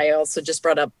 obviously, I also just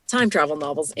brought up time travel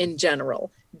novels in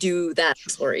general. Do that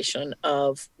exploration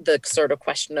of the sort of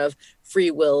question of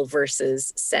free will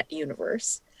versus set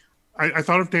universe. I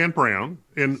thought of Dan Brown,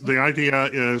 and the idea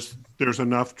is there's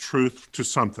enough truth to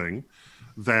something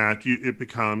that it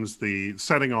becomes the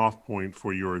setting off point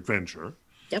for your adventure.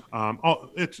 Yep.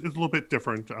 It's a little bit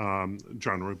different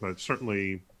genre, but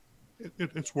certainly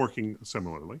it's working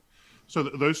similarly. So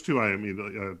those two I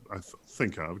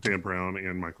think of, Dan Brown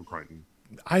and Michael Crichton.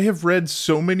 I have read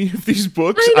so many of these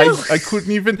books. I know. I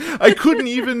couldn't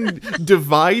even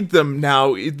divide them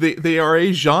now. They are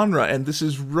a genre, and this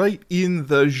is right in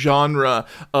the genre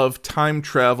of time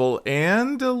travel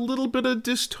and a little bit of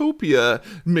dystopia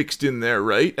mixed in there,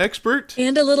 right, expert?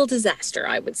 And a little disaster,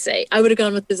 I would say. I would have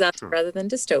gone with disaster rather than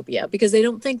dystopia because they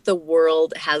don't think the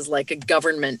world has like a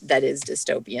government that is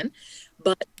dystopian.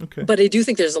 But I do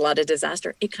think there's a lot of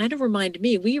disaster. It kind of reminded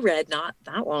me, we read not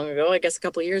that long ago, I guess a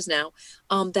couple of years now,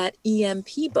 that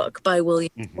EMP book by William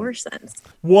Morrison.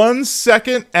 1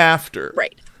 second after.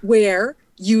 Right. Where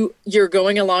you're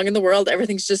going along in the world,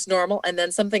 everything's just normal, and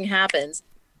then something happens,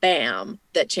 bam,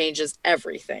 that changes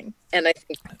everything. And I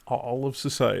think All of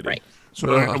society. right.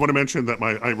 So I want to mention that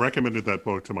I recommended that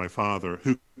book to my father,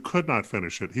 who could not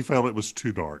finish it. He felt it was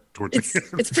too dark towards the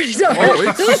end. It's pretty dark.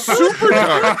 Oh, it's super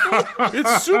dark.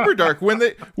 It's super dark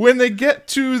when they get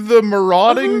to the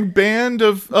marauding band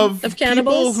of people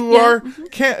cannibals, who yeah. are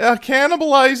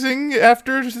cannibalizing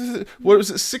after what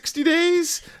was it, 60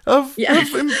 days of input.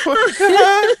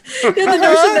 Yeah, the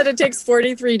notion that it takes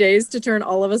 43 days to turn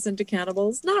all of us into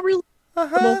cannibals, not really.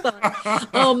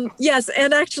 Yes,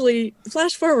 and actually,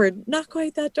 flash forward, not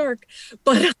quite that dark,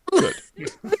 but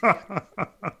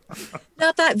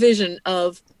not that vision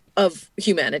of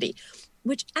humanity,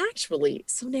 which actually,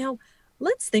 so now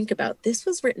let's think about this.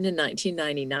 Was written in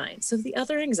 1999, so the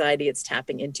other anxiety it's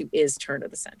tapping into is turn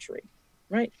of the century,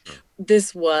 right?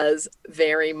 This was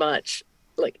very much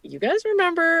like, you guys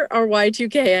remember our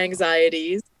Y2K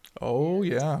anxieties, Oh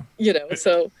yeah.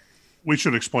 so We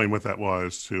should explain what that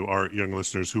was to our young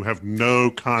listeners who have no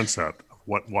concept of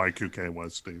what Y2K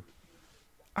was, Steve.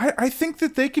 I think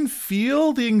that they can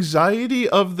feel the anxiety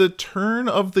of the turn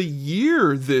of the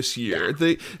year this year.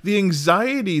 The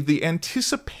anxiety, the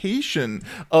anticipation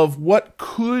of what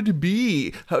could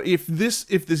be. If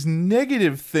this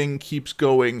negative thing keeps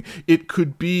going, it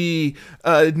could be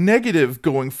negative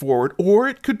going forward, or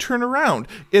it could turn around.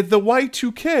 At the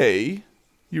Y2K,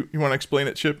 you want to explain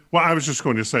it, Chip? Well, I was just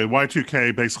going to say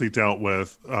Y2K basically dealt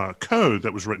with code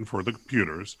that was written for the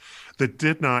computers that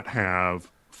did not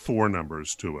have 4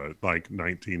 numbers to it, like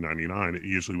 1999. It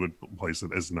usually would place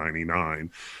it as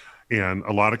 99. And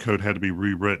a lot of code had to be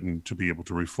rewritten to be able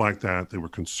to reflect that. They were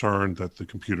concerned that the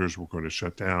computers were going to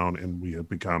shut down, and we had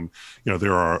become,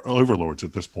 there are overlords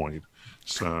at this point.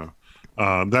 So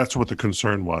that's what the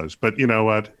concern was. But you know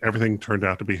what? Everything turned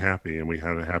out to be happy, and we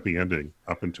had a happy ending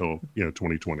up until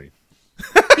 2020.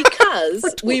 because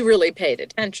we really paid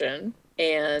attention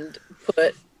and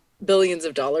put billions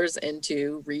of dollars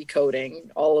into recoding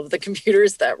all of the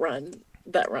computers that run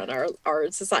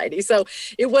our society. So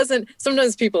it wasn't,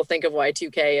 sometimes people think of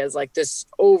Y2K as like this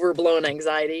overblown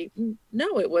anxiety.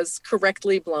 No, it was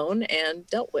correctly blown and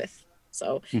dealt with.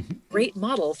 So great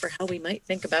model for how we might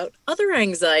think about other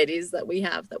anxieties that we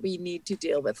have that we need to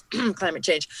deal with. Climate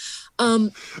change.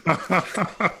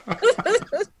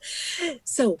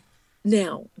 So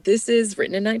now this is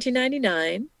written in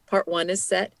 1999. Part 1 is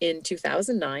set in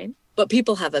 2009, but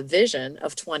people have a vision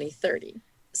of 2030.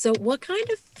 So what kind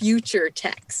of future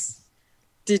techs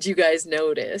did you guys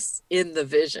notice in the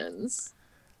visions?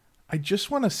 I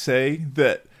just want to say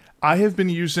that I have been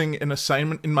using an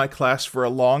assignment in my class for a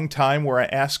long time where I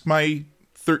ask my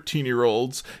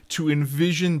 13-year-olds to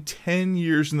envision 10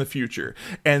 years in the future.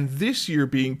 And this year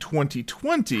being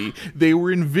 2020, they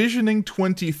were envisioning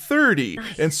 2030.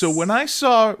 Nice. And so when I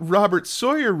saw Robert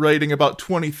Sawyer writing about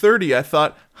 2030, I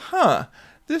thought,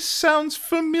 this sounds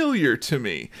familiar to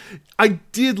me. I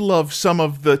did love some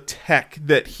of the tech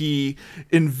that he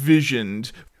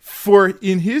envisioned for,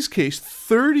 in his case,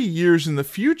 30 years in the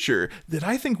future that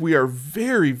I think we are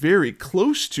very, very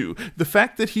close to. The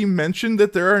fact that he mentioned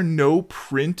that there are no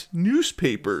print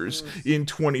newspapers in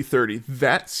 2030,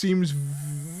 that seems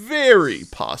very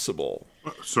possible.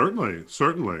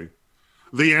 Certainly.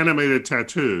 The animated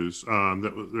tattoos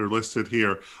that they're listed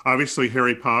here. Obviously,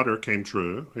 Harry Potter came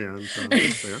true. And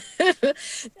there.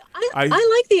 I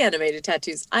like the animated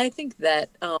tattoos. I think that,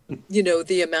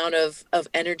 the amount of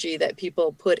energy that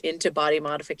people put into body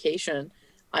modification,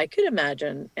 I could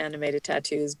imagine animated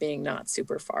tattoos being not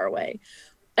super far away.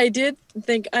 I did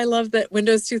think, I love that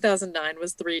Windows 2009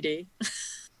 was 3D.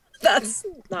 That's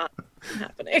not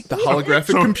happening. The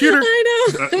holographic computer.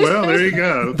 I know. Well, there you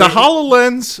go. The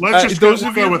HoloLens. Let's just go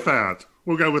with that.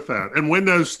 We'll go with that. And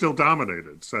Windows still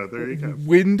dominated. So there you go.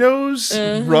 Windows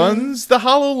runs the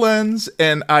HoloLens.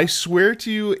 And I swear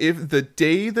to you, if the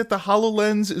day that the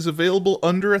HoloLens is available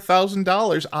under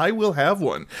 $1,000, I will have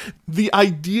one. The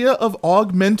idea of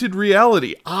augmented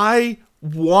reality. I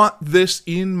want this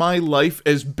in my life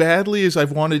as badly as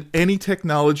I've wanted any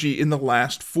technology in the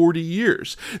last 40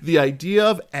 years. The idea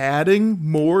of adding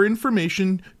more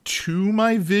information to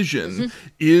my vision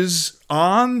is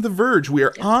on the verge. We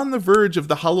are on the verge of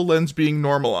the HoloLens being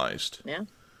normalized. Yeah.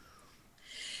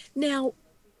 Now,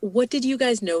 what did you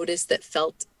guys notice that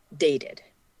felt dated?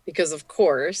 Because of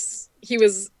course, he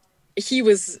was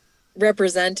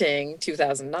representing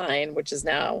 2009, which is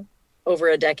now over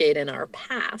a decade in our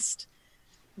past.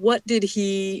 What did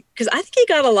he, because I think he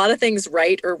got a lot of things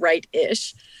right or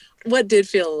right-ish. What did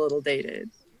feel a little dated?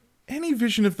 Any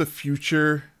vision of the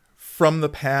future from the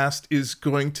past is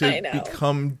going to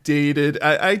become dated.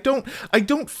 I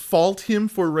don't fault him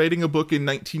for writing a book in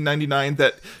 1999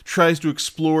 that tries to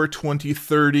explore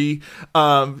 2030.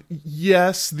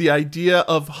 Yes, the idea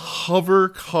of hover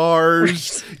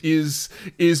cars is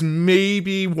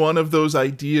maybe one of those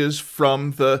ideas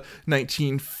from the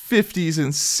 1950s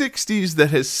and 60s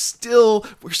that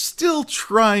we're still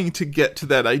trying to get to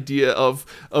that idea of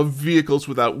vehicles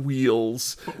without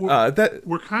wheels.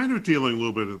 We're kind of dealing a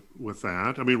little bit with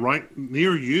that. I mean, right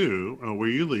near you, where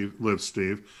you live,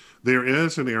 Steve, there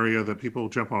is an area that people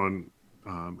jump on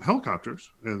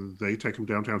helicopters, and they take them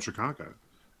downtown Chicago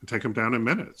and take them down in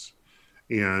minutes.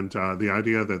 And the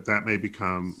idea that may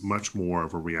become much more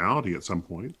of a reality at some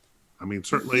point. I mean,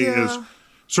 certainly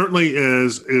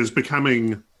is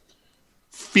becoming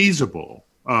feasible.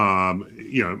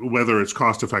 Whether it's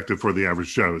cost effective for the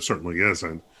average Joe, it certainly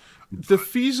isn't. The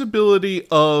feasibility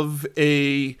of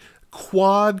a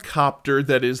quadcopter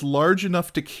that is large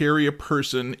enough to carry a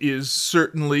person is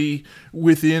certainly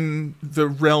within the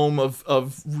realm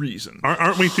of reason.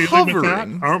 Aren't we dealing with that?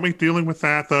 Aren't we dealing with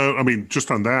that, though? I mean, just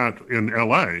on that, in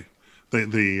L.A.,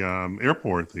 the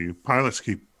airport, the pilots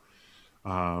keep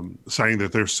saying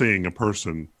that they're seeing a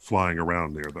person flying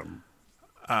around near them.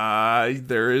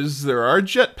 There are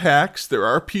jetpacks. There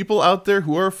are people out there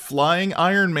who are flying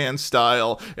Iron Man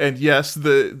style, and yes,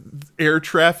 the air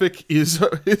traffic is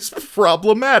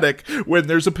problematic when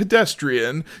there's a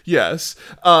pedestrian. Yes,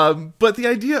 but the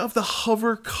idea of the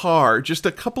hover car, just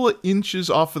a couple of inches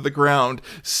off of the ground,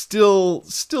 still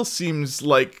seems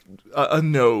like a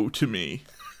no to me.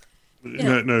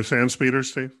 Yeah. No sand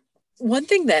speeders, Steve? One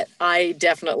thing that I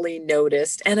definitely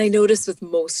noticed, and I noticed with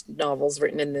most novels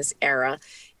written in this era,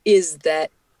 is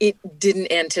that it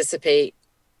didn't anticipate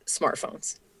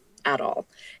smartphones at all.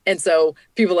 And so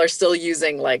people are still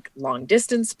using like long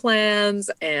distance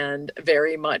plans, and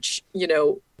very much,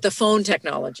 the phone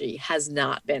technology has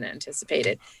not been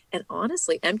anticipated. And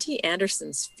honestly, M.T.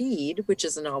 Anderson's Feed, which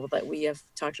is a novel that we have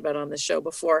talked about on the show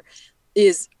before,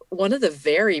 is one of the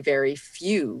very, very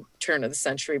few turn of the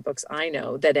century books I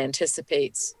know that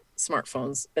anticipates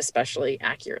smartphones especially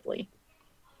accurately.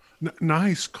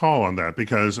 Nice call on that,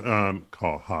 because Well,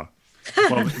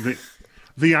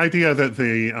 the idea that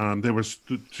there was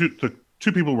the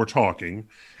two people were talking,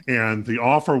 and the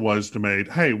offer was to make,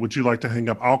 hey, would you like to hang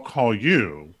up? I'll call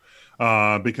you,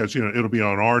 because it'll be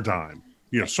on our dime.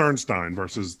 CERN's dime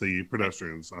versus the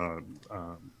pedestrians.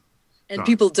 And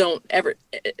people do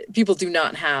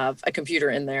not have a computer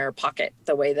in their pocket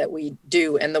the way that we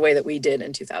do, and the way that we did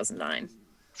in 2009.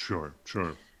 Sure.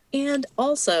 And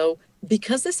also,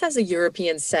 because this has a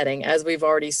European setting, as we've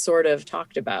already sort of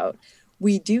talked about,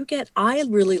 I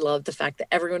really love the fact that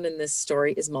everyone in this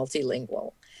story is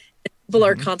multilingual. People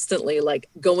are constantly like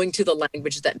going to the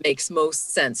language that makes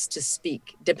most sense to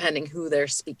speak, depending who they're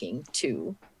speaking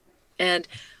to. And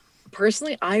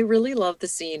personally, I really love the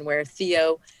scene where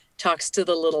Theo talks to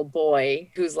the little boy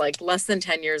who's like less than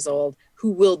 10 years old,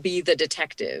 who will be the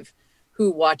detective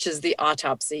who watches the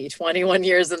autopsy 21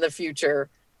 years in the future,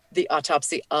 the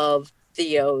autopsy of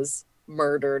Theo's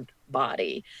murdered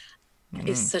body.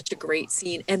 Is such a great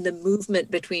scene. And the movement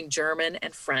between German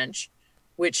and French,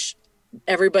 which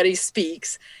everybody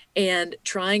speaks, and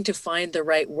trying to find the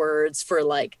right words for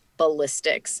like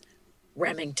ballistics,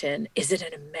 Remington, is it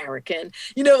an American?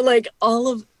 Like all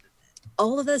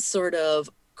of this sort of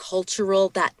cultural,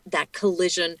 that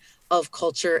collision of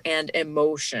culture and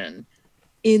emotion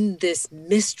in this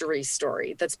mystery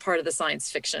story that's part of the science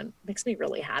fiction makes me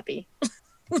really happy.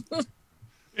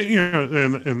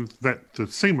 And that the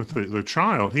scene with the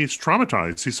child, he's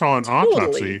traumatized. He saw an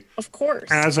autopsy, of course,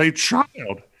 as a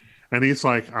child, and he's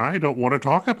like, I don't want to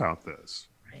talk about this.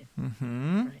 Right.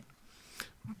 Right.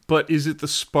 But is it the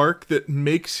spark that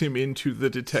makes him into the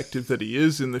detective that he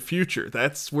is in the future?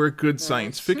 That's where good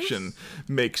science fiction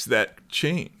makes that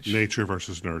change. Nature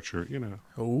versus nurture,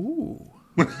 Oh.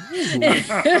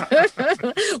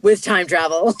 With time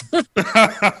travel.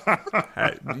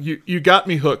 You got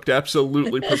me hooked.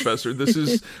 Absolutely, Professor.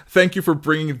 Thank you for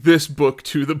bringing this book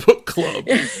to the book club.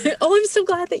 Oh, I'm so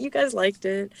glad that you guys liked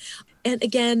it. And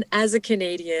again, as a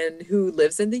Canadian who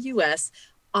lives in the US,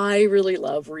 I really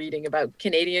love reading about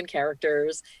Canadian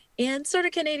characters and sort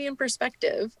of Canadian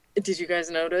perspective. Did you guys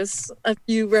notice a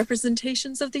few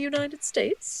representations of the United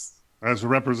States? As a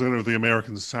representative of the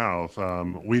American South,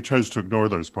 we chose to ignore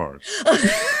those parts.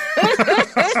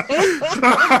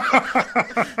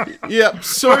 Yep,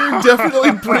 Sawyer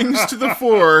definitely brings to the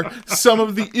fore some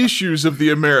of the issues of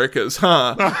the Americas,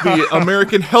 huh? The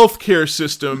American healthcare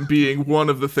system being one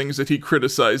of the things that he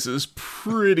criticizes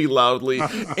pretty loudly,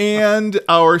 and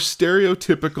our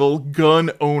stereotypical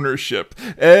gun ownership.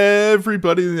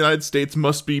 Everybody in the United States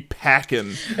must be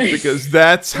packing, because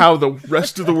that's how the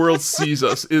rest of the world sees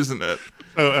us, isn't it?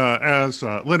 So, as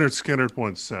Leonard Skinner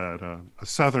once said, a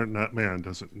Southern man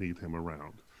doesn't need him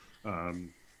around.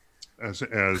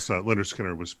 As Leonard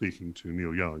Skinner was speaking to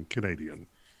Neil Young, Canadian.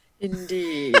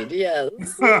 Indeed,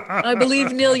 yes. I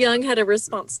believe Neil Young had a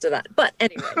response to that. But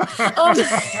anyway,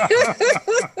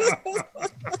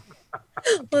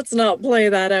 let's not play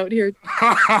that out here.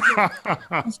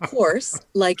 Of course,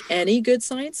 like any good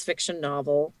science fiction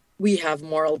novel, we have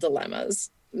moral dilemmas.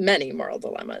 Many moral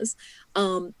dilemmas.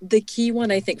 The key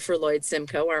one, I think, for Lloyd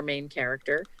Simcoe, our main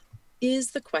character,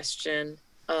 is the question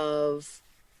of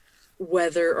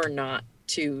whether or not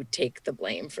to take the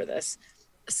blame for this.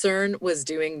 CERN was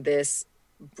doing this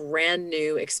brand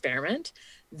new experiment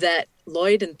that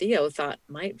Lloyd and Theo thought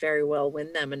might very well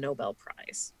win them a Nobel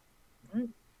Prize.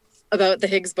 About the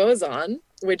Higgs boson,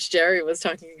 which Jerry was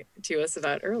talking to us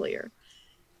about earlier.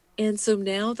 And so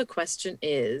now the question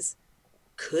is,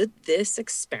 could this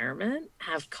experiment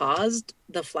have caused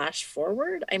the flash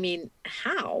forward? I mean,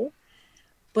 how?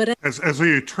 But as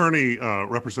the attorney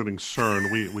representing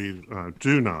CERN, we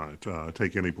do not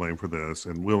take any blame for this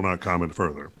and will not comment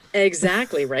further.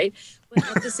 Exactly, right?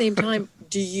 But at the same time,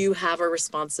 do you have a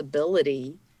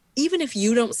responsibility, even if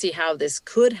you don't see how this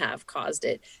could have caused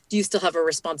it, do you still have a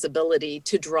responsibility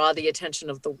to draw the attention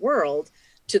of the world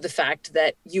to the fact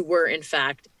that you were, in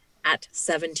fact, at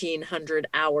 1700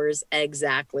 hours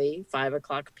exactly,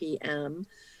 5:00 p.m.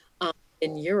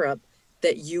 In Europe,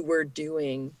 that you were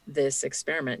doing this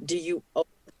experiment? Do you owe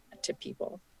that to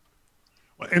people?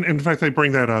 And in fact, they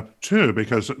bring that up too,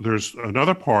 because there's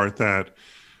another part that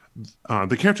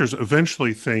the characters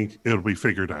eventually think it'll be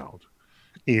figured out.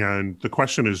 And the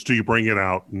question is, do you bring it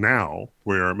out now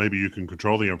where maybe you can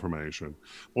control the information?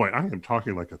 Boy, I am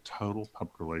talking like a total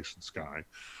public relations guy.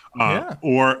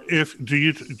 Or do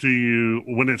you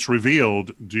when it's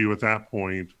revealed, do you at that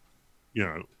point,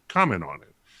 comment on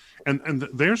it? And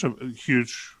there's a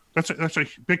huge, that's a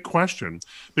big question,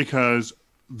 because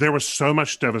there was so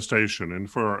much devastation. And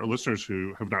for our listeners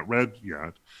who have not read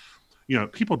yet,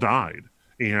 people died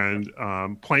and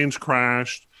planes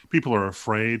crashed. People are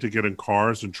afraid to get in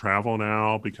cars and travel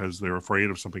now because they're afraid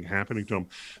of something happening to them.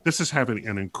 This is having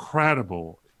an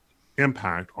incredible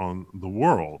impact on the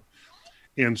world.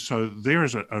 And so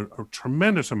there's a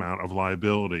tremendous amount of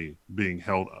liability being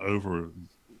held over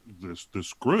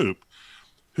this group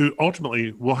who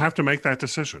ultimately will have to make that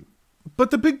decision.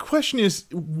 But the big question is,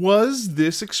 was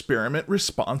this experiment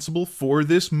responsible for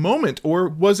this moment? Or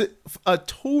was it a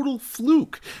total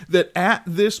fluke that at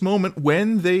this moment,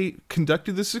 when they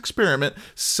conducted this experiment,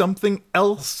 something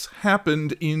else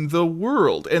happened in the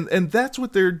world? And that's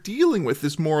what they're dealing with,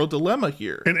 this moral dilemma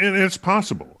here. And it's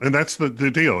possible. And that's the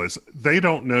deal, is they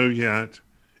don't know yet.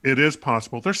 It is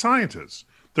possible. They're scientists.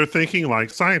 They're thinking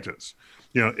like scientists.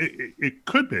 It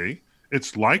could be.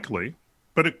 It's likely.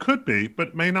 But it could be, but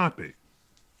it may not be.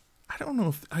 I don't know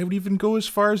if I would even go as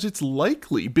far as it's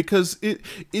likely, because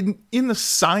in the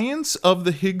science of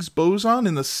the Higgs boson,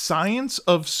 in the science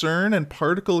of CERN and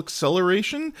particle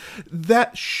acceleration,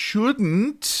 that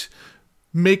shouldn't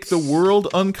make the world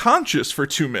unconscious for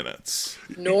 2 minutes.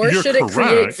 Nor should it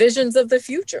create visions of the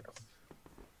future.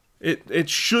 It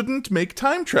shouldn't make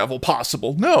time travel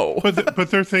possible, no. But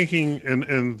they're thinking,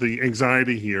 and the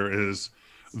anxiety here is,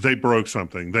 they broke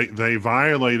something. They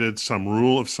violated some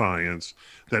rule of science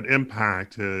that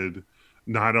impacted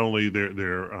not only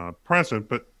their present,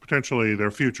 but potentially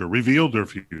their future, revealed their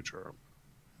future.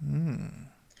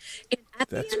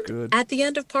 That's good. At the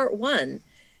end of part 1,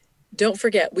 don't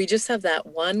forget, we just have that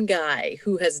one guy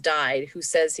who has died who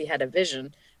says he had a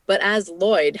vision. But as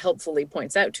Lloyd helpfully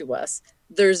points out to us,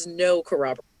 there's no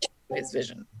corroboration of his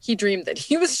vision. He dreamed that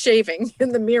he was shaving in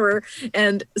the mirror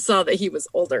and saw that he was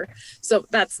older. So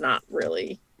that's not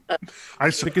really... I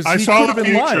saw the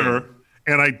future,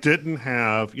 And I didn't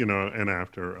have, and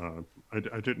after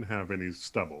I didn't have any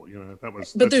stubble. That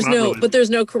was. But there's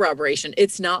no corroboration.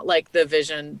 It's not like the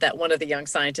vision that one of the young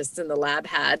scientists in the lab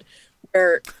had,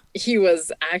 where he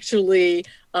was actually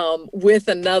with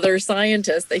another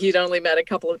scientist that he'd only met a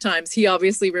couple of times. He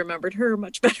obviously remembered her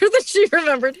much better than she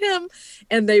remembered him,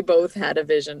 and they both had a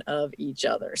vision of each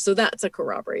other. So that's a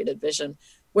corroborated vision.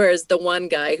 Whereas the one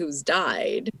guy who's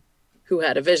died, who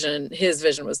had a vision, his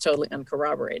vision was totally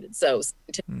uncorroborated. So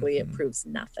scientifically, it proves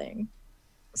nothing.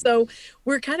 So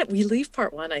we leave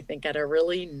part one, I think, at a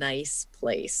really nice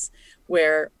place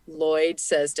where Lloyd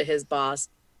says to his boss,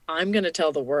 I'm going to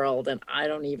tell the world, and I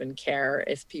don't even care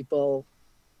if people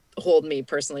hold me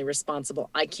personally responsible.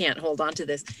 I can't hold on to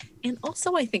this. And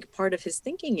also, I think part of his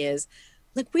thinking is,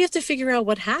 we have to figure out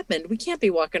what happened. We can't be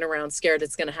walking around scared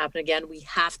it's going to happen again. We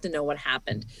have to know what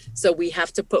happened. So we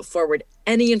have to put forward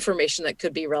any information that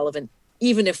could be relevant,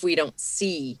 even if we don't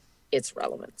see its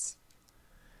relevance.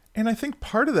 And I think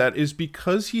part of that is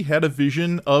because he had a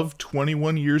vision of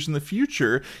 21 years in the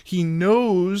future, he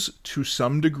knows to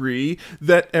some degree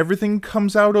that everything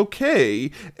comes out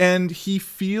okay, and he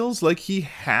feels like he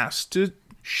has to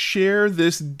share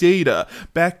this data.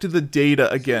 Back to the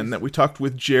data again that we talked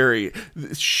with Jerry.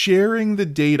 Sharing the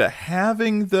data,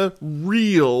 having the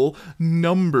real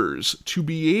numbers to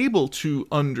be able to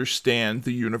understand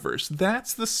the universe.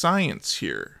 That's the science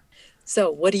here.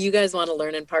 So what do you guys want to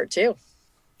learn in part two?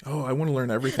 Oh, I want to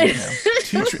learn everything now.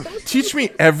 Teach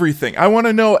me everything. I want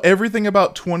to know everything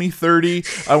about 2030.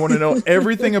 I want to know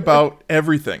everything about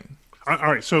everything. All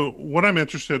right. So what I'm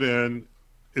interested in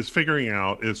is figuring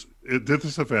out did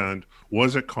this event,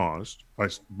 was it caused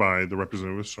by the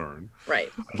representative of CERN?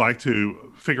 Right. I'd like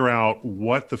to figure out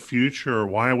what the future,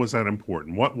 why was that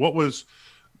important? Why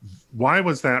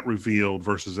was that revealed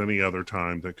versus any other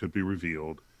time that could be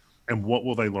revealed? And what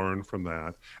will they learn from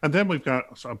that? And then we've got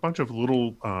a bunch of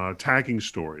little tagging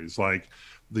stories, like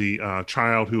the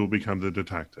child who will become the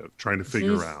detective, trying to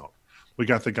figure out. We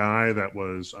got the guy that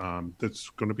was that's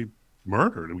going to be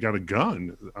murdered. We got a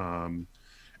gun,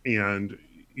 and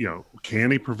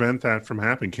can he prevent that from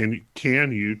happening?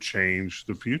 Can you change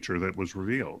the future that was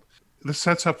revealed? This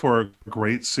sets up for a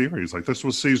great series. Like, this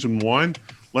was season 1.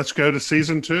 Let's go to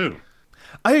season 2.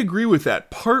 I agree with that.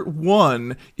 Part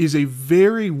 1 is a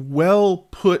very well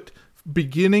put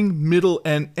beginning, middle,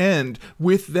 and end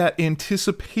with that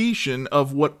anticipation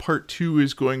of what part 2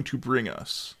 is going to bring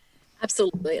us.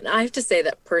 Absolutely. And I have to say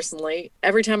that personally,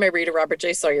 every time I read a Robert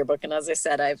J. Sawyer book, and as I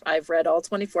said, I've read all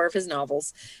 24 of his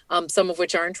novels, some of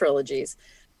which are in trilogies,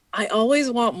 I always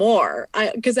want more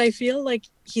because I feel like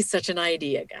he's such an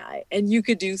idea guy, and you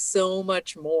could do so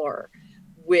much more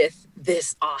with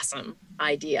this awesome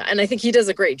idea. And I think he does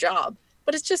a great job,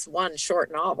 but it's just one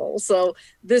short novel. So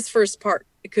this first part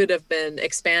could have been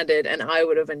expanded, and I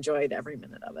would have enjoyed every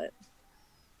minute of it.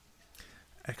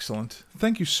 Excellent.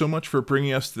 Thank you so much for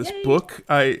bringing us this book.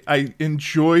 I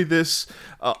enjoy this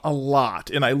a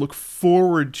lot, and I look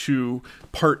forward to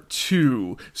part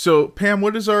 2. So, Pam,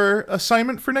 what is our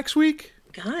assignment for next week?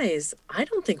 Guys, I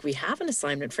don't think we have an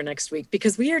assignment for next week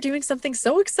because we are doing something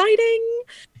so exciting.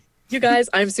 You guys,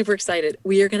 I'm super excited.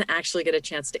 We are going to actually get a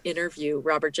chance to interview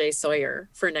Robert J. Sawyer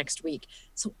for next week.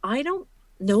 So I don't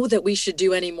know that we should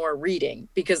do any more reading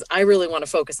because I really want to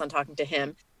focus on talking to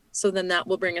him. So then that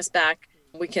will bring us back.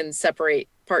 We can separate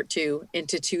part 2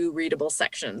 into 2 readable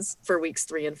sections for weeks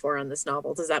 3 and 4 on this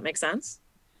novel. Does that make sense?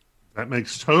 That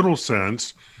makes total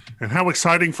sense. And how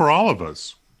exciting for all of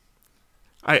us.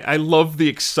 I love the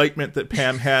excitement that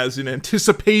Pam has in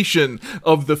anticipation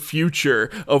of the future,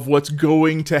 of what's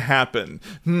going to happen.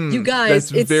 You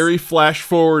guys, that's very flash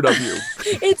forward of you.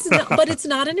 But it's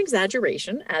not an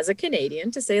exaggeration as a Canadian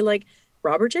to say, like,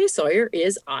 Robert J. Sawyer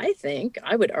is, I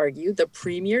would argue, the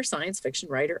premier science fiction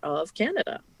writer of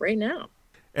Canada right now.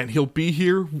 And he'll be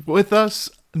here with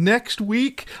us next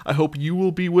week. I hope you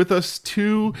will be with us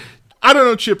too. I don't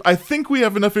know, Chip. I think we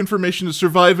have enough information to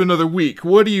survive another week.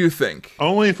 What do you think?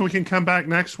 Only if we can come back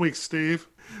next week, Steve.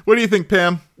 What do you think,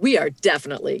 Pam? We are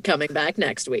definitely coming back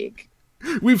next week.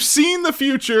 We've seen the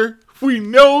future. We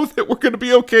know that we're going to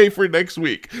be okay for next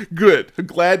week. Good. I'm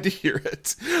glad to hear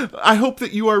it. I hope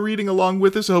that you are reading along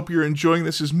with us. I hope you're enjoying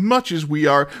this as much as we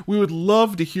are. We would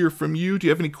love to hear from you. Do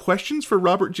you have any questions for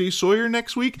Robert J. Sawyer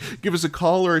next week? Give us a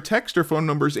call or a text. Our phone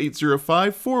number is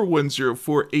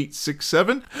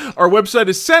 805-410-4867. Our website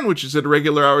is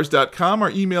sandwiches@irregularhours.com.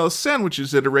 Our email is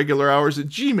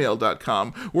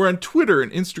sandwiches@irregularhours@gmail.com. We're on Twitter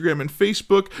and Instagram and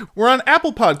Facebook. We're on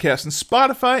Apple Podcasts and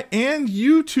Spotify and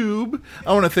YouTube.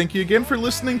 I want to thank you again for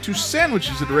listening to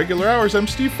Sandwiches at Irregular Hours. I'm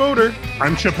Steve Fodor.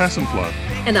 I'm Chip Hessenfluh.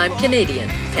 And I'm Canadian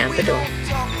Pam Fedora.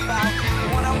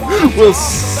 We'll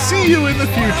see you in the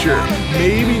future.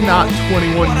 Maybe not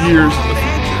 21 years in the future.